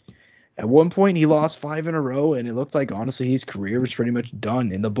 At one point, he lost 5 in a row, and it looked like, honestly, his career was pretty much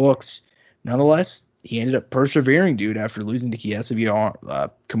done in the books. Nonetheless, he ended up persevering, dude, after losing to Chiesa via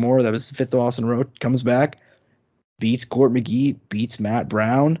Kimura. That was the 5th loss in a row. Comes back, beats Court McGee, beats Matt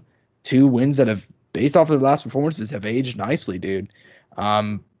Brown. 2 wins that have, based off of their last performances, have aged nicely, dude.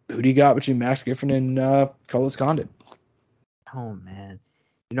 Who do you got between Max Griffin and Carlos Condit? Oh, man.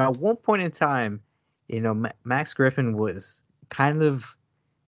 At one point in time, Max Griffin was kind of,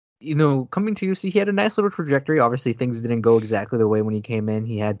 coming to UFC, he had a nice little trajectory. Obviously, things didn't go exactly the way when he came in.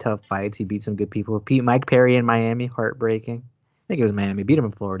 He had tough fights. He beat some good people. Beat Mike Perry in Miami, heartbreaking. I think it was Miami. Beat him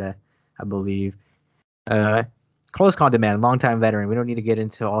in Florida, I believe. Carlos Condit, man, longtime veteran. We don't need to get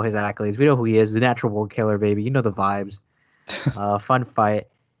into all his accolades. We know who he is, the natural born killer, baby. You know the vibes. Fun fight.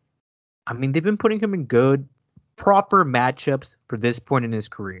 I mean, they've been putting him in good, proper matchups for this point in his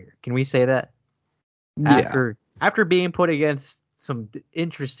career. Can we say that? Yeah. After being put against some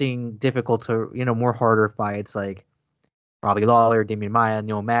interesting, difficult to, more harder fights like Robbie Lawler, Damian Maia,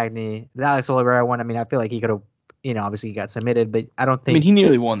 Neil Magny, the Alex Oliveira one. I mean, I feel like he could have, obviously he got submitted, but I don't think. I mean, he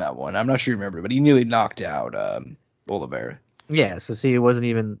nearly won that one. I'm not sure you remember, but he nearly knocked out Oliveira. Yeah, so see, it wasn't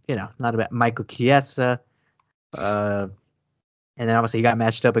even, not about Michael Chiesa. And then obviously he got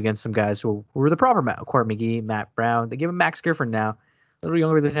matched up against some guys who were the proper Court McGee, Matt Brown. They give him Max Griffin now, a little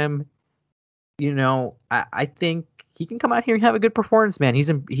younger than him. I think he can come out here and have a good performance, man.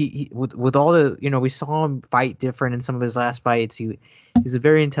 He's with all the, we saw him fight different in some of his last fights. He's a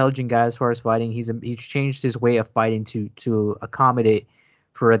very intelligent guy as far as fighting. He's changed his way of fighting to accommodate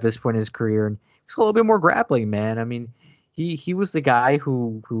for at this point in his career, and he's a little bit more grappling, man. I mean, he was the guy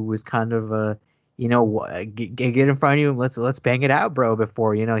who was kind of get in front of you and let's bang it out, bro.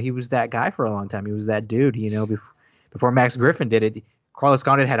 Before, he was that guy for a long time. He was that dude, before Max Griffin did it. Carlos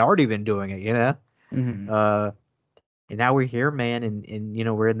Condit had already been doing it, Mm-hmm. And now we're here, man,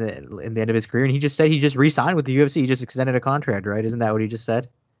 and we're in the end of his career, and he just said he just re-signed with the UFC. He just extended a contract, right? Isn't that what he just said?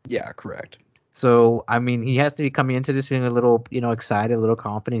 Yeah, correct. So, I mean, he has to be coming into this feeling a little, excited, a little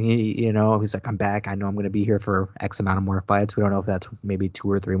confident. He's like, I'm back. I know I'm going to be here for X amount of more fights. We don't know if that's maybe 2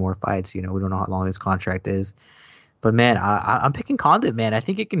 or 3 more fights. We don't know how long his contract is. But, man, I'm picking Condit, man. I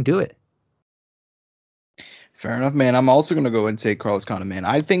think he can do it. Fair enough, man. I'm also gonna go and take Carlos Condit, man.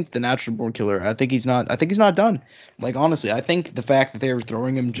 I think the natural born killer. I think he's not done. Like, honestly, I think the fact that they were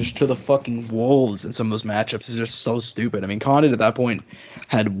throwing him just to the fucking wolves in some of those matchups is just so stupid. I mean, Condit at that point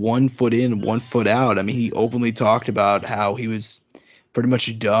had 1 foot in, 1 foot out. I mean, he openly talked about how he was pretty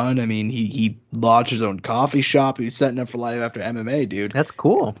much done. I mean, he lodged his own coffee shop. He was setting up for life after MMA, dude. That's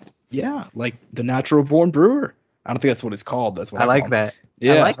cool. Yeah, like the natural born brewer. I don't think that's what it's called. That's what I like that.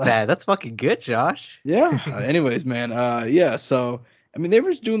 Yeah. I like that. That's fucking good, Josh. Yeah. Anyways, man. Yeah. So, I mean, they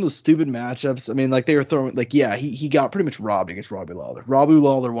were just doing those stupid matchups. I mean, like they were throwing, like, yeah, he got pretty much robbed against Robbie Lawler. Robbie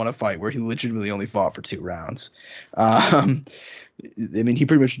Lawler won a fight where he legitimately only fought for 2 rounds. I mean, he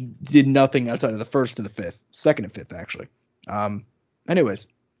pretty much did nothing outside of the 1st to the 5th, 2nd and 5th actually. Anyways.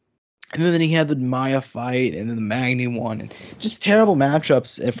 And then he had the Maia fight and then the Magny one, and just terrible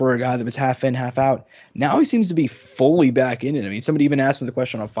matchups for a guy that was half in, half out. Now he seems to be fully back in it. I mean, somebody even asked me the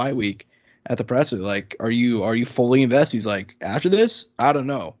question on Fight Week at the presser, like, are you fully invested? He's like, after this, I don't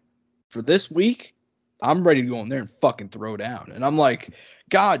know. For this week, I'm ready to go in there and fucking throw down. And I'm like,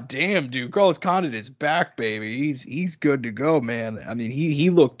 God damn, dude, Carlos Condit is back, baby. He's good to go, man. I mean, he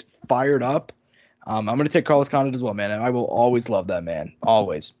looked fired up. I'm gonna take Carlos Condit as well, man. And I will always love that man,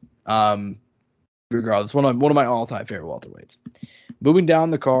 always. Regardless, one of my all-time favorite welterweights. Moving down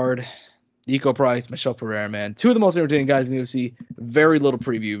the card, Nico Price, Michel Pereira, man. 2 of the most entertaining guys in the UFC. Very little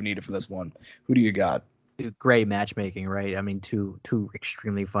preview needed for this one. Who do you got? Dude, great matchmaking, right? I mean, two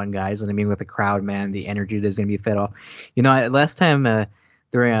extremely fun guys, and I mean, with the crowd, man, the energy that's gonna be fed off. Last time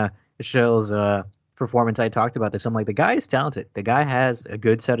during Michel's performance, I talked about this. I'm like, the guy is talented. The guy has a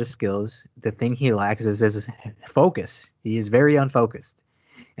good set of skills. The thing he lacks is his focus. He is very unfocused.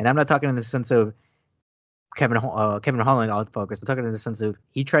 And I'm not talking in the sense of Kevin Holland unfocused. I'm talking in the sense of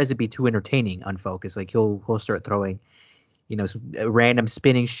he tries to be too entertaining unfocused. Like he'll start throwing, some random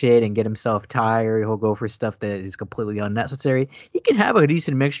spinning shit and get himself tired. He'll go for stuff that is completely unnecessary. He can have a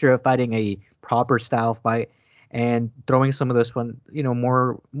decent mixture of fighting a proper style fight and throwing some of those fun,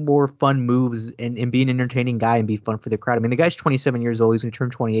 more fun moves and being an entertaining guy and be fun for the crowd. I mean, the guy's 27 years old. He's going to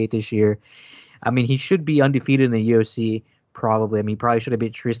turn 28 this year. I mean, he should be undefeated in the UFC. Probably. I mean, probably should have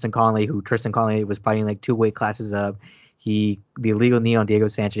beat Tristan Connelly, who Tristan Connelly was fighting like 2 weight classes up. The illegal knee on Diego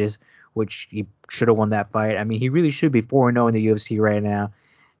Sanchez, which he should have won that fight. I mean, he really should be 4-0 in the UFC right now.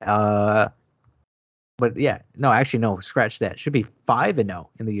 But yeah, no, actually, no, scratch that. Should be 5-0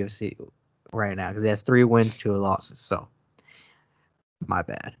 in the UFC right now because he has 3 wins, 2 losses. So, my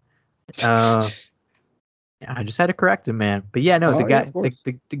bad. I just had to correct him, man. But yeah, no, Oh, yeah, of course.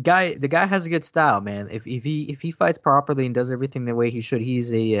 the guy has a good style, man. If he fights properly and does everything the way he should,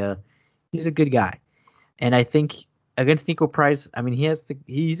 he's a good guy. And I think against Nico Price, I mean,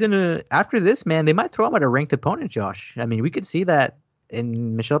 he's in a after this, man, they might throw him at a ranked opponent, Josh. I mean, we could see that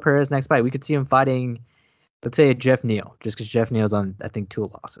in Michel Pereira's next fight. We could see him fighting, let's say, Jeff Neal, just because Jeff Neal's on, I think,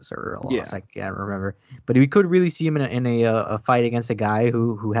 2 losses or a loss. Yeah. I can't remember. But we could really see him in a fight against a guy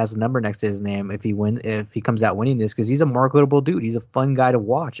who has a number next to his name if he comes out winning this, because he's a marketable dude. He's a fun guy to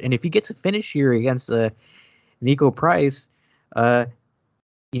watch. And if he gets a finish here against Nico Price,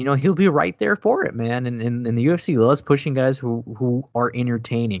 he'll be right there for it, man. And the UFC loves pushing guys who are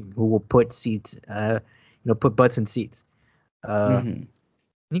entertaining, who will put put butts in seats.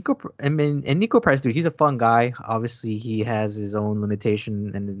 Nico Price, dude, he's a fun guy. Obviously, he has his own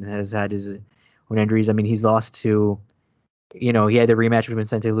limitation and has had his own injuries. I mean, he's lost to, he had the rematch with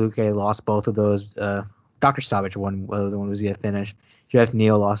Vicente Luque, lost both of those. Dr. Savage won, the one was going to finish. Jeff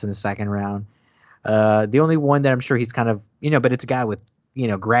Neal lost in the second round. The only one that I'm sure he's kind of, but it's a guy with,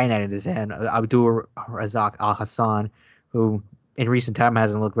 granite in his hand, Abdul Razak Al Hassan, who in recent time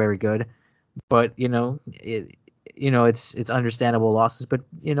hasn't looked very good. But, it's understandable losses. But,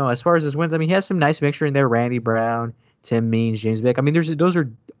 as far as his wins, I mean, he has some nice mixture in there. Randy Brown, Tim Means, James Vick. I mean, those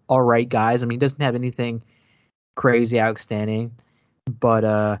are all right guys. I mean, he doesn't have anything crazy outstanding.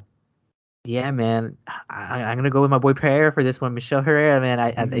 But, yeah, man, I'm going to go with my boy Pereira for this one. Michel Pereira, man,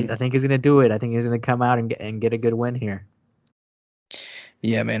 I think he's going to do it. I think he's going to come out and get a good win here.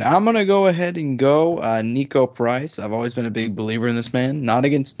 Yeah, man, I'm going to go ahead and go Nico Price. I've always been a big believer in this man. Not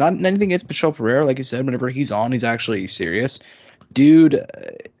anything against Michel Pereira. Like you said, whenever he's on, he's actually serious. Dude,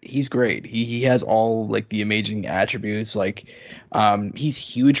 he's great. He has all, like, the amazing attributes. Like, he's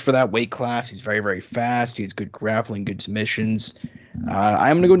huge for that weight class. He's very, very fast. He has good grappling, good submissions.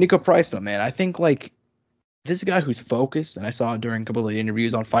 I'm going to go Nico Price, though, man. I think, like, this is a guy who's focused, and I saw it during a couple of the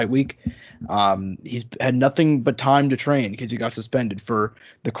interviews on Fight Week. He's had nothing but time to train because he got suspended for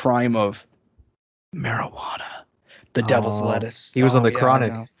the crime of marijuana, the devil's lettuce. He was on the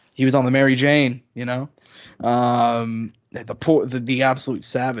Chronic. He was on the Mary Jane, the absolute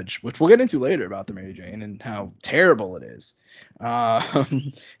savage, which we'll get into later about the Mary Jane and how terrible it is,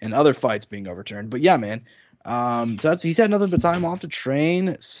 and other fights being overturned. But yeah, man, so he's had nothing but time off to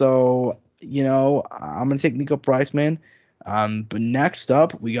train. So, I'm going to take Nico Price, man. But next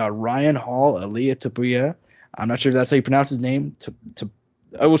up, we got Ryan Hall, Ilia Topuria. I'm not sure if that's how you pronounce his name.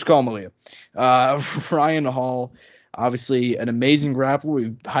 I will call him Ilia. Ryan Hall, obviously an amazing grappler.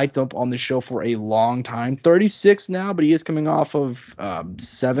 We've hyped up on this show for a long time. 36 now, but he is coming off of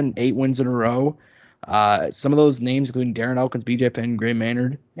 7-8 wins in a row. Some of those names, including Darren Elkins, BJ Penn, Gray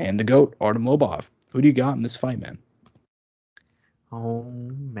Maynard, and the GOAT, Artem Lobov. Who do you got in this fight, man? Oh,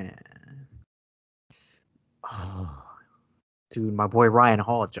 man. Oh, dude, my boy Ryan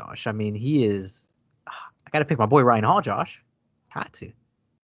Hall, Josh. I mean, he is. I got to pick my boy Ryan Hall, Josh. Got to.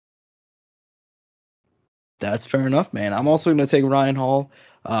 That's fair enough, man. I'm also going to take Ryan Hall.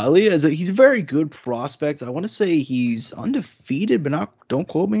 Ilia he's a very good prospect. I want to say he's undefeated, but don't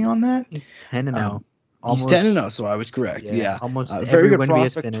quote me on that. He's 10-0. He's 10-0, so I was correct. Yeah. Almost very good win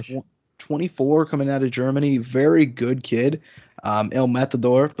prospect. 24 coming out of Germany. Very good kid. El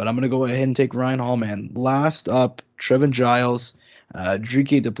Matador, but I'm going to go ahead and take Ryan Hall, man. Last up, Trevin Giles,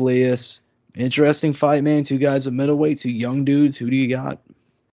 Drike Duplessis. Interesting fight, man. Two guys at middleweight, two young dudes. Who do you got?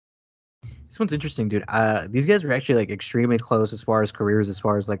 This one's interesting, dude. These guys are actually, like, extremely close as far as careers, as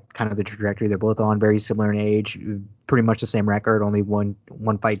far as, like, kind of the trajectory. They're both on, very similar in age, pretty much the same record, only one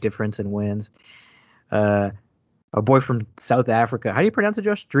fight difference in wins. A boy from South Africa. How do you pronounce it,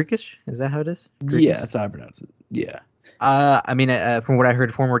 Josh? Drikish? Is that how it is? Drikish? Yeah, that's how I pronounce it. Yeah. I mean, from what I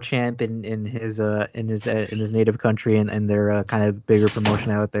heard, former champ in his native country and their kind of bigger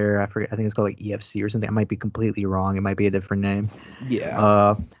promotion out there. I forget. I think it's called like EFC or something. I might be completely wrong. It might be a different name.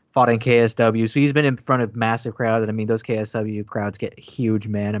 Yeah. Fought in KSW, so he's been in front of massive crowds. And I mean, those KSW crowds get huge,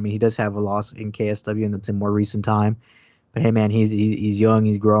 man. I mean, he does have a loss in KSW, and that's in more recent time. But hey, man, he's young,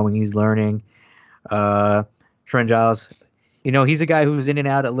 he's growing, he's learning. Trent Giles, he's a guy who's in and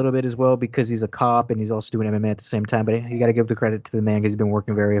out a little bit as well because he's a cop and he's also doing MMA at the same time. But you got to give the credit to the man because he's been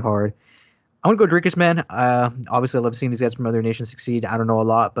working very hard. I'm going to go Dricus, man. Obviously, I love seeing these guys from other nations succeed. I don't know a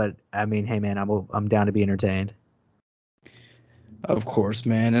lot, but I mean, hey, man, I'm down to be entertained. Of course,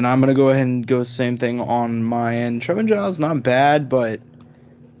 man. And I'm going to go ahead and go the same thing on my end. Trevin Giles, not bad, but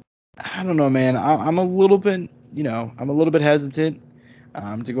I don't know, man. I'm a little bit, I'm a little bit hesitant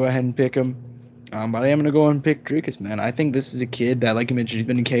to go ahead and pick him. But I am going to go and pick Dricus, man. I think this is a kid that, like you mentioned, he's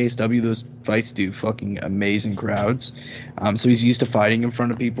been in KSW. Those fights do fucking amazing crowds. So he's used to fighting in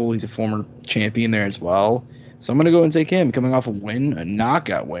front of people. He's a former champion there as well. So I'm going to go and take him, coming off a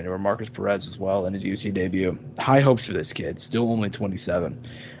knockout win over Marcus Perez as well in his UFC debut. High hopes for this kid, still only 27.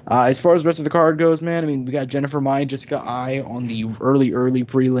 As far as the rest of the card goes, man, I mean, we got Jennifer Maia, Jessica Eye on the early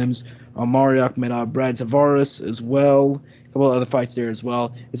prelims. Mario Akhmedov, Brad Tavares as well. A couple of other fights there as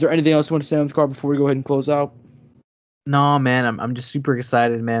well. Is there anything else you want to say on this card before we go ahead and close out? No, man, I'm just super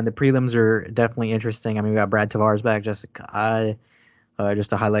excited, man. The prelims are definitely interesting. I mean, we got Brad Tavares back, Jessica Eye.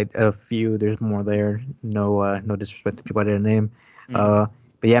 Just to highlight a few, there's more there. No disrespect to people I didn't name. But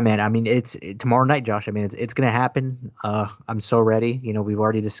yeah, man, I mean, it's tomorrow night, Josh. I mean, it's gonna happen. I'm so ready. You know, we've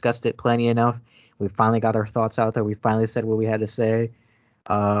already discussed it plenty enough. We finally got our thoughts out there. We finally said what we had to say.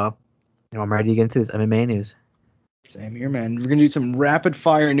 I'm ready to get into this MMA news. Same here, man. We're gonna do some rapid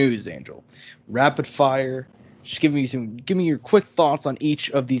fire news, Angel. Rapid fire. Just give me your quick thoughts on each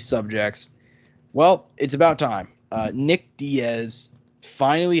of these subjects. Well, it's about time. Nick Diaz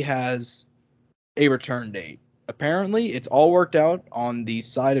finally has a return date. Apparently, it's all worked out on the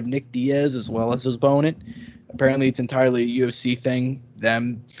side of Nick Diaz as well as his opponent. Apparently, it's entirely a UFC thing,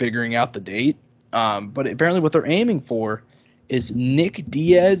 them figuring out the date. But apparently what they're aiming for is Nick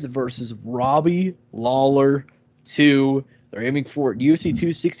Diaz versus Robbie Lawler 2. They're aiming for UFC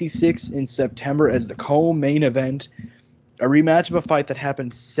 266 in September as the co-main event. A rematch of a fight that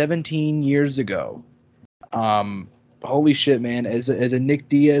happened 17 years ago. Holy shit, man! As a Nick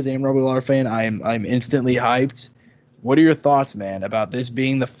Diaz and Robbie Lawler fan, I'm instantly hyped. What are your thoughts, man, about this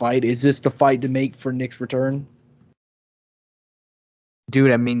being the fight? Is this the fight to make for Nick's return? Dude,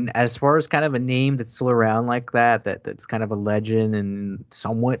 I mean, as far as kind of a name that's still around like that's kind of a legend and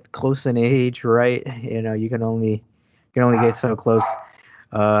somewhat close in age, right? You know, you can only get so close.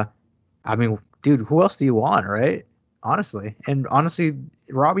 I mean, dude, who else do you want, right? Honestly,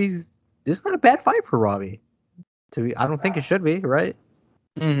 Robbie's this is not a bad fight for Robbie. I don't think it should be, right?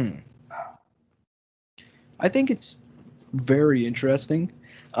 Mm-hmm. I think it's very interesting.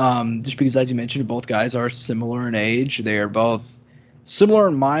 Just because, as you mentioned, both guys are similar in age. They are both similar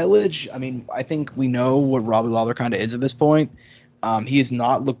in mileage. I mean, I think we know what Robbie Lawler kind of is at this point. He has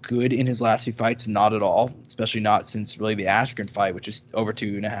not looked good in his last few fights, not at all, especially not since really the Askren fight, which is over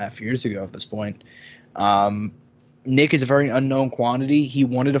 2.5 years ago at this point. Nick is a very unknown quantity. He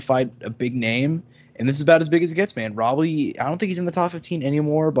wanted to fight a big name. And this is about as big as it gets, man. Robbie, I don't think he's in the top 15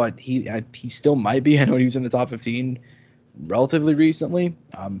 anymore, but he still might be. I know he was in the top 15 relatively recently.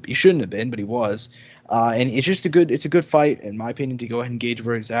 He shouldn't have been, but he was. And it's just a good fight, in my opinion, to go ahead and gauge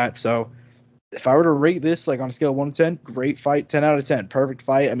where he's at. So if I were to rate this like on a scale of 1 to 10, great fight, 10 out of 10, perfect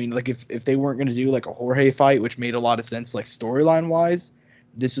fight. I mean, like if they weren't going to do like a Jorge fight, which made a lot of sense like storyline wise,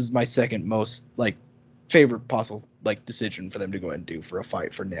 this was my second most like favorite possible like decision for them to go ahead and do for a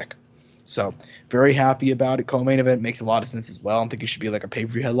fight for Nick. So very happy about it. Co-main event makes a lot of sense as well. I don't think it should be like a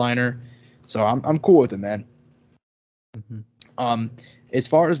pay-per-view headliner. So I'm cool with it, man. Mm-hmm. As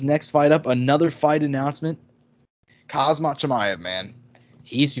far as next fight up, another fight announcement. Khamzat Chimaev, man.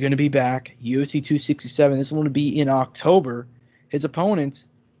 He's going to be back. UFC 267. This one will be in October. His opponent,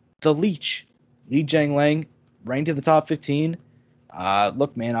 the Leech. Li Jingliang, ranked in the top 15.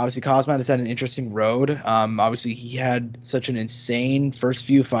 Look, man, obviously Khamzat has had an interesting road. Obviously he had such an insane first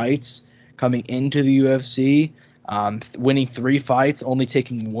few fights coming into the UFC, winning 3 fights, only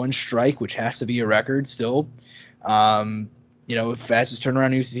taking 1 strike, which has to be a record still. Fastest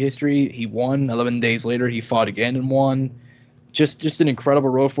turnaround in UFC history. He won. 11 days later, he fought again and won. Just an incredible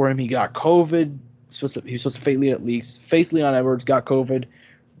road for him. He got COVID. He was supposed to face Leon Edwards, got COVID,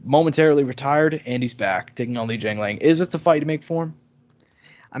 momentarily retired, and he's back taking on Li Jingliang. Is this a fight to make for him?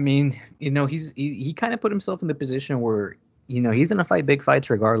 I mean, he kind of put himself in the position where, he's going to fight big fights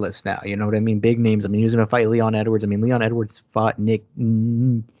regardless now. You know what I mean? Big names. I mean, he was going to fight Leon Edwards. I mean, Leon Edwards fought Nick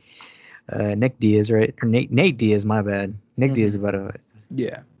Diaz, right? Or Nate Diaz, my bad. Nick Diaz, by the way.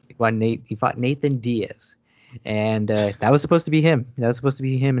 Yeah. He fought Nathan Diaz. And that was supposed to be him. That was supposed to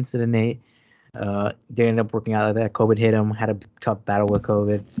be him instead of Nate. They ended up working out like that. COVID hit him, had a tough battle with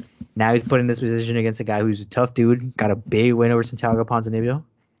COVID. Now he's put in this position against a guy who's a tough dude, got a big win over Santiago Ponzinibbio.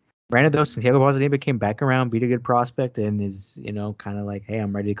 Granted, though, Santiago Ponzinibbio came back around, beat a good prospect, and is, kind of like, hey,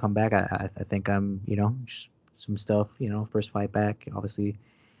 I'm ready to come back. I think I'm, just some stuff, first fight back. Obviously,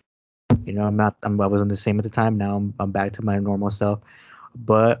 I wasn't the same at the time. Now I'm back to my normal self.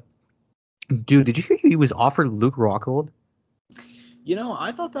 But, dude, did you hear he was offered Luke Rockhold?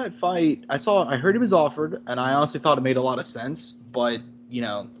 I thought that fight, I heard he was offered, and I honestly thought it made a lot of sense, but,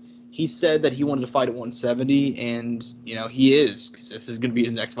 he said that he wanted to fight at 170, and, he is, 'cause this is going to be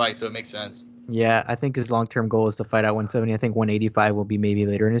his next fight, so it makes sense. Yeah, I think his long-term goal is to fight at 170. I think 185 will be maybe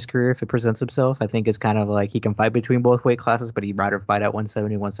later in his career if it presents himself. I think it's kind of like he can fight between both weight classes, but he'd rather fight at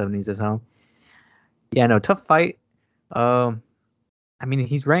 170. 170 is his home. Yeah, no, tough fight. Um, I mean,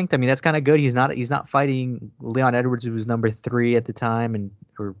 he's ranked. I mean, that's kind of good. He's not fighting Leon Edwards, who was number 3 at the time, and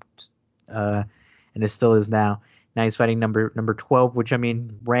it still is now. Now he's fighting number 12, which I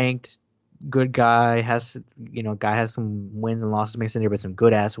mean, ranked, good guy, guy has some wins and losses mixed in there, but some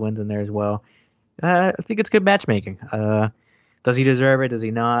good ass wins in there as well. I think it's good matchmaking. Does he deserve it? Does he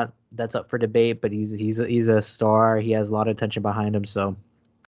not? That's up for debate. But he's a star. He has a lot of attention behind him, so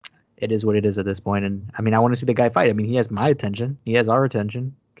it is what it is at this point. And I mean, I want to see the guy fight. I mean, he has my attention. He has our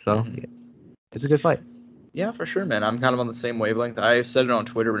attention. So it's a good fight. Yeah, for sure, man. I'm kind of on the same wavelength. I said it on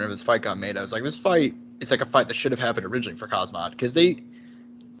Twitter whenever this fight got made. I was like, this fight is like a fight that should have happened originally for Khamzat, because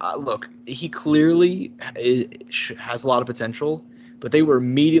look, he clearly has a lot of potential, but they were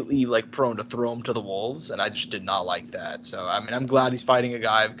immediately like prone to throw him to the wolves, and I just did not like that. So I mean, I'm glad he's fighting a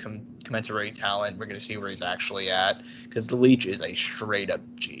guy of commensurate talent. We're gonna see where he's actually at, because the Leech is a straight up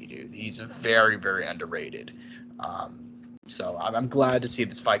G, dude. He's very, very underrated. So I'm glad to see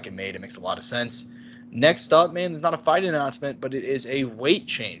this fight get made. It makes a lot of sense. Next up, man, there's not a fight announcement, but it is a weight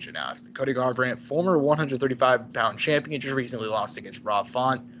change announcement. Cody Garbrandt, former 135-pound champion, just recently lost against Rob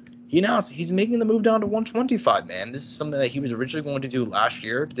Font. He announced he's making the move down to 125, man. This is something that he was originally going to do last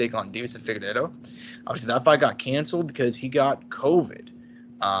year to take on Deiveson Figueiredo. Obviously, that fight got canceled because he got COVID.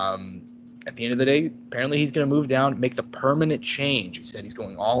 At the end of the day, apparently he's going to move down, make the permanent change. He said he's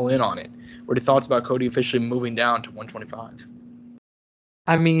going all in on it. What are your thoughts about Cody officially moving down to 125?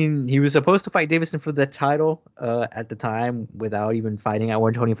 I mean, he was supposed to fight Deiveson for the title at the time without even fighting at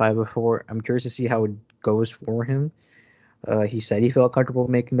 125 before. I'm curious to see how it goes for him. He said he felt comfortable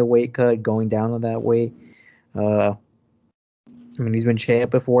making the weight cut, going down on that weight. I mean, he's been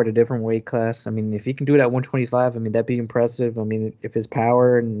champ before at a different weight class. I mean, if he can do it at 125, I mean, that'd be impressive. I mean, if his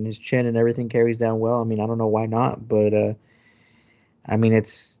power and his chin and everything carries down well, I mean, I don't know why not. But, I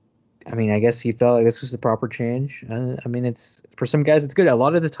guess he felt like this was the proper change. I mean, it's for some guys, it's good. A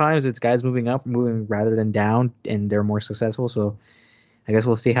lot of the times, it's guys moving up, moving rather than down, and they're more successful. So, I guess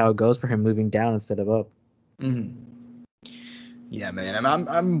we'll see how it goes for him moving down instead of up. Mm-hmm. Yeah, man.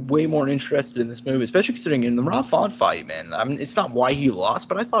 I'm way more interested in this move, especially considering in the Rob Font fight, man. I mean, it's not why he lost,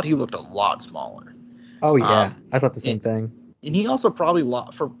 but I thought he looked a lot smaller. Oh yeah, I thought the same thing. And he also probably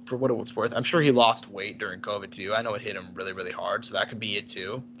lost, for what it was worth. I'm sure he lost weight during COVID too. I know it hit him really, really hard, so that could be it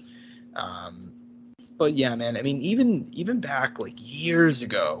too. But yeah, man, I mean, even back like years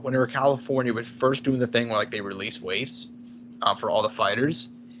ago, whenever California was first doing the thing where like they released weights for all the fighters,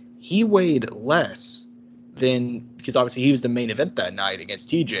 he weighed less than, because obviously he was the main event that night against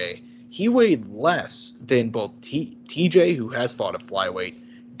TJ. He weighed less than both TJ, who has fought at flyweight,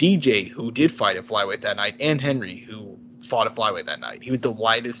 DJ, who did fight at flyweight that night, and Henry, who fought at flyweight that night. He was the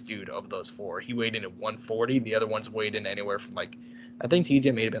lightest dude of those four. He weighed in at 140. The other ones weighed in anywhere from like, I think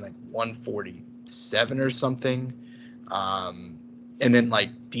TJ may have been like 147 or something. And then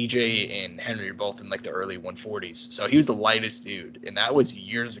like DJ and Henry are both in like the early 140s. So he was the lightest dude, and that was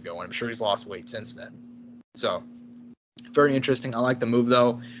years ago, and I'm sure he's lost weight since then. So very interesting. I like the move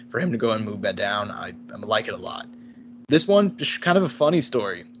though, for him to go and move that down. I like it a lot. This one, just kind of a funny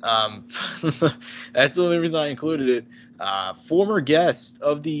story. That's the only reason I included it. Former guest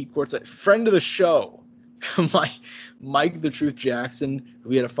of the courtside, friend of the show, Mike the Truth Jackson, who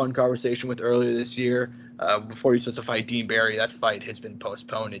we had a fun conversation with earlier this year, before he was supposed to fight Dean Barry. That fight has been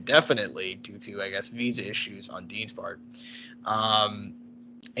postponed indefinitely due to, I guess, visa issues on Dean's part.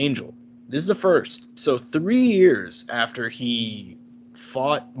 Angel, this is the first. So 3 years after he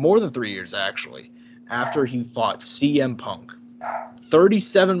fought, more than 3 years actually, after he fought CM Punk,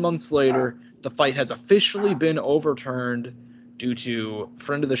 37 months later, the fight has officially been overturned due to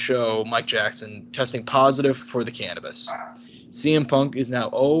friend of the show, Mike Jackson, testing positive for the cannabis. CM Punk is now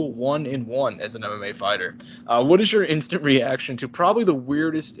 0-1-1 as an MMA fighter. What is your instant reaction to probably the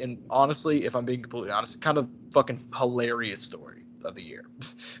weirdest and, honestly, if I'm being completely honest, kind of fucking hilarious story of the year?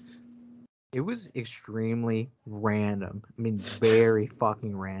 It was extremely random. I mean, very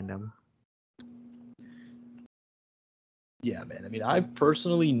fucking random. Yeah, man. I mean, I've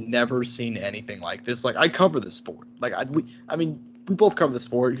personally never seen anything like this. Like, I cover the sport. Like, we both cover the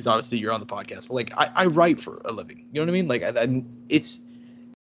sport because obviously you're on the podcast. But like, I write for a living. You know what I mean? Like, and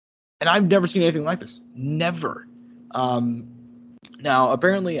I've never seen anything like this. Never. Now,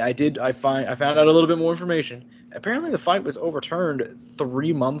 apparently, I found out a little bit more information. Apparently, the fight was overturned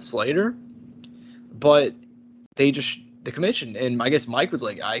 3 months later, but the commission, and I guess Mike was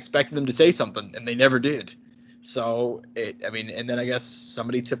like, I expected them to say something, and they never did. So and then I guess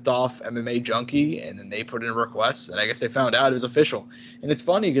somebody tipped off MMA Junkie, and then they put in a request, and I guess they found out it was official. And it's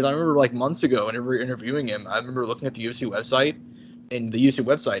funny because I remember like months ago, whenever interviewing him, I remember looking at the UFC website, and the UFC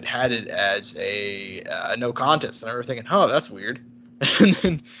website had it as a no contest, and I remember thinking, oh, that's weird. and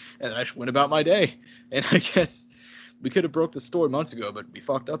then I just went about my day, and I guess we could have broke the story months ago, but we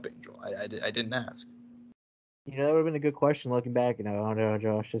fucked up, Angel. I didn't ask. You know, that would have been a good question looking back. You know,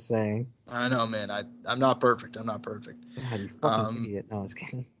 Josh, just saying. I know, man. I'm not perfect. I'm not perfect. God, you fucking idiot. No, I was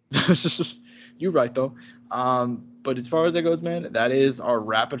kidding. You're right, though. But as far as that goes, man, that is our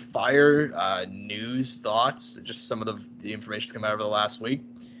rapid fire news thoughts, just some of the information that's come out over the last week.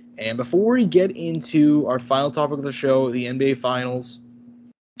 And before we get into our final topic of the show, the NBA Finals,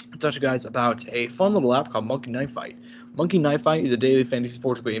 I'll touch you guys about a fun little app called Monkey Knife Fight. Monkey Knife Fight is a daily fantasy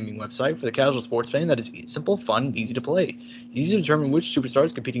sports gaming website for the casual sports fan that is simple, fun, and easy to play. It's easy to determine which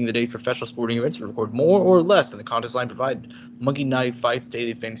superstars competing in the day's professional sporting events will record more or less than the contest line provided. Monkey Knife Fight's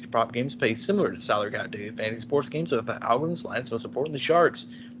daily fantasy prop games play similar to Salary Cap daily fantasy sports games with the algorithms, lines, most importantly, sharks.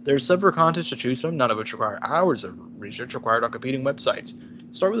 There are several contests to choose from, none of which require hours of research required on competing websites.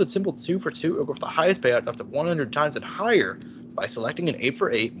 Start with a simple 2 for 2 or go for the highest payouts up to 100 times and higher by selecting an 8 for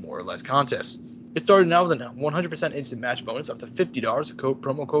 8 more or less contest. It started now with a 100% instant match bonus up to $50,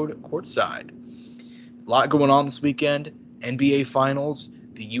 promo code courtside. A lot going on this weekend. NBA Finals,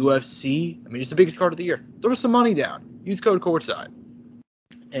 the UFC. It's the biggest card of the year. Throw some money down. Use code courtside.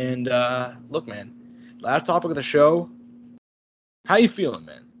 And look, man, last topic of the show. How you feeling,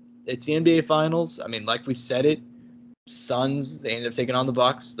 man? It's the NBA Finals. Like we said it, Suns, they ended up taking on the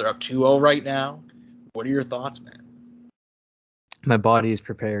Bucks. They're up 2-0 right now. What are your thoughts, man? My body is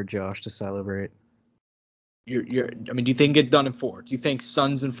prepared, Josh, to celebrate. Do you think it's done in 4? Do you think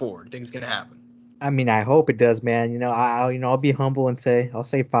Suns in 4? Do you think it's gonna happen? I hope it does, man. I'll be humble and I'll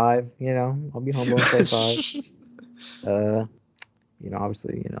say 5. I'll be humble and say 5.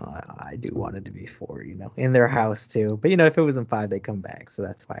 Obviously, I do want it to be 4. In their house too. But if it was in 5, they come back. So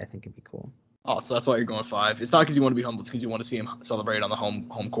that's why I think it'd be cool. Oh, so that's why you're going 5. It's not because you want to be humble. It's because you want to see him celebrate on the home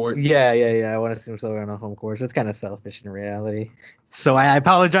court. Yeah. I want to see him celebrate on the home court. So it's kind of selfish in reality. So I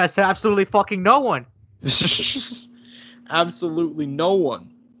apologize to absolutely fucking no one. Absolutely no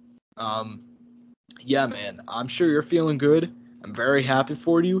one. Yeah, man. I'm sure you're feeling good. I'm very happy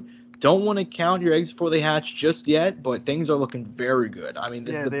for you. Don't want to count your eggs before they hatch just yet, but things are looking very good.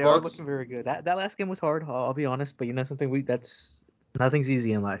 They are looking very good. That last game was hard. I'll be honest, but something nothing's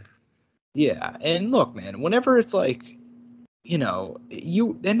easy in life. Yeah, and look, man. Whenever it's like,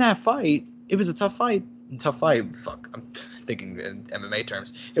 you in that fight, it was a tough fight. Fuck, I'm thinking in MMA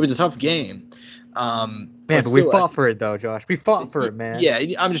terms. It was a tough game. Man, but we fought for it though, Josh. We fought for it, man. Yeah,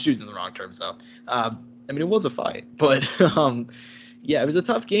 I'm just using the wrong terms though. It was a fight, but yeah, it was a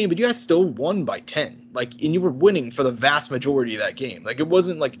tough game. But you guys still won by 10. And you were winning for the vast majority of that game. It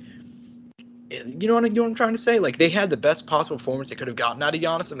wasn't like, you know what I'm trying to say? They had the best possible performance they could have gotten out of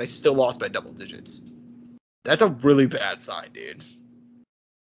Giannis, and they still lost by double digits. That's a really bad sign, dude.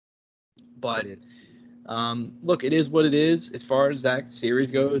 But look, it is what it is. As far as that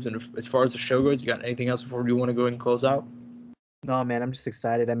series goes, and as far as the show goes, you got anything else before you want to go ahead and close out? No, man, I'm just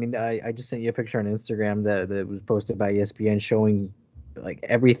excited. I just sent you a picture on Instagram that was posted by ESPN showing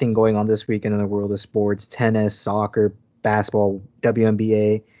everything going on this weekend in the world of sports: tennis, soccer, basketball,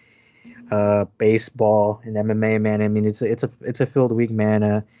 WNBA, baseball, and MMA. Man, it's a filled week,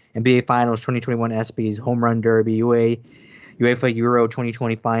 man. NBA Finals 2021 ESPYs, Home Run Derby, UEFA Euro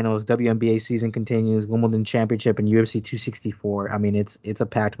 2020 Finals, WNBA season continues, Wimbledon Championship, and UFC 264. It's a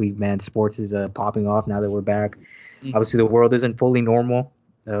packed week, man. Sports is popping off now that we're back. Mm-hmm. Obviously, the world isn't fully normal.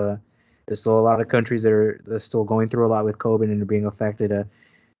 There's still a lot of countries that are still going through a lot with COVID and are being affected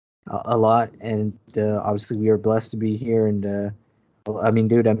a lot. And obviously, we are blessed to be here. And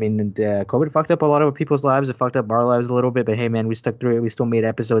COVID fucked up a lot of people's lives. It fucked up our lives a little bit. But hey, man, we stuck through it. We still made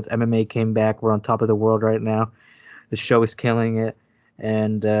episodes. MMA came back. We're on top of the world right now. The show is killing it,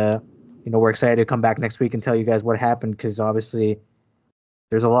 and we're excited to come back next week and tell you guys what happened, because obviously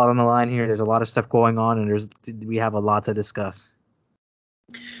there's a lot on the line here. There's a lot of stuff going on, and we have a lot to discuss.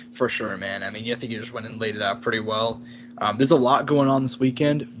 For sure, man. I think you just went and laid it out pretty well. There's a lot going on this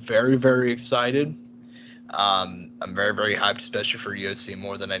weekend. Very, very excited. I'm very, very hyped, especially for UFC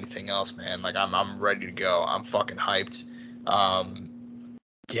more than anything else, man. I'm ready to go. I'm fucking hyped.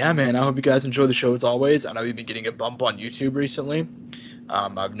 Yeah, man, I hope you guys enjoy the show as always. I know you've been getting a bump on YouTube recently.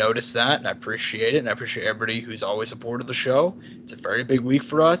 I've noticed that, and I appreciate it, and I appreciate everybody who's always supported the show. It's a very big week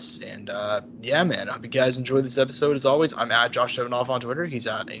for us, and yeah, man, I hope you guys enjoyed this episode as always. I'm at Josh Devinoff on Twitter. He's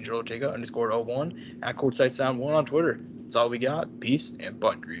at Angel_Ortega_01, at Courtside Sound 1 on Twitter. That's all we got. Peace and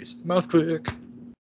butt grease. Mouse click.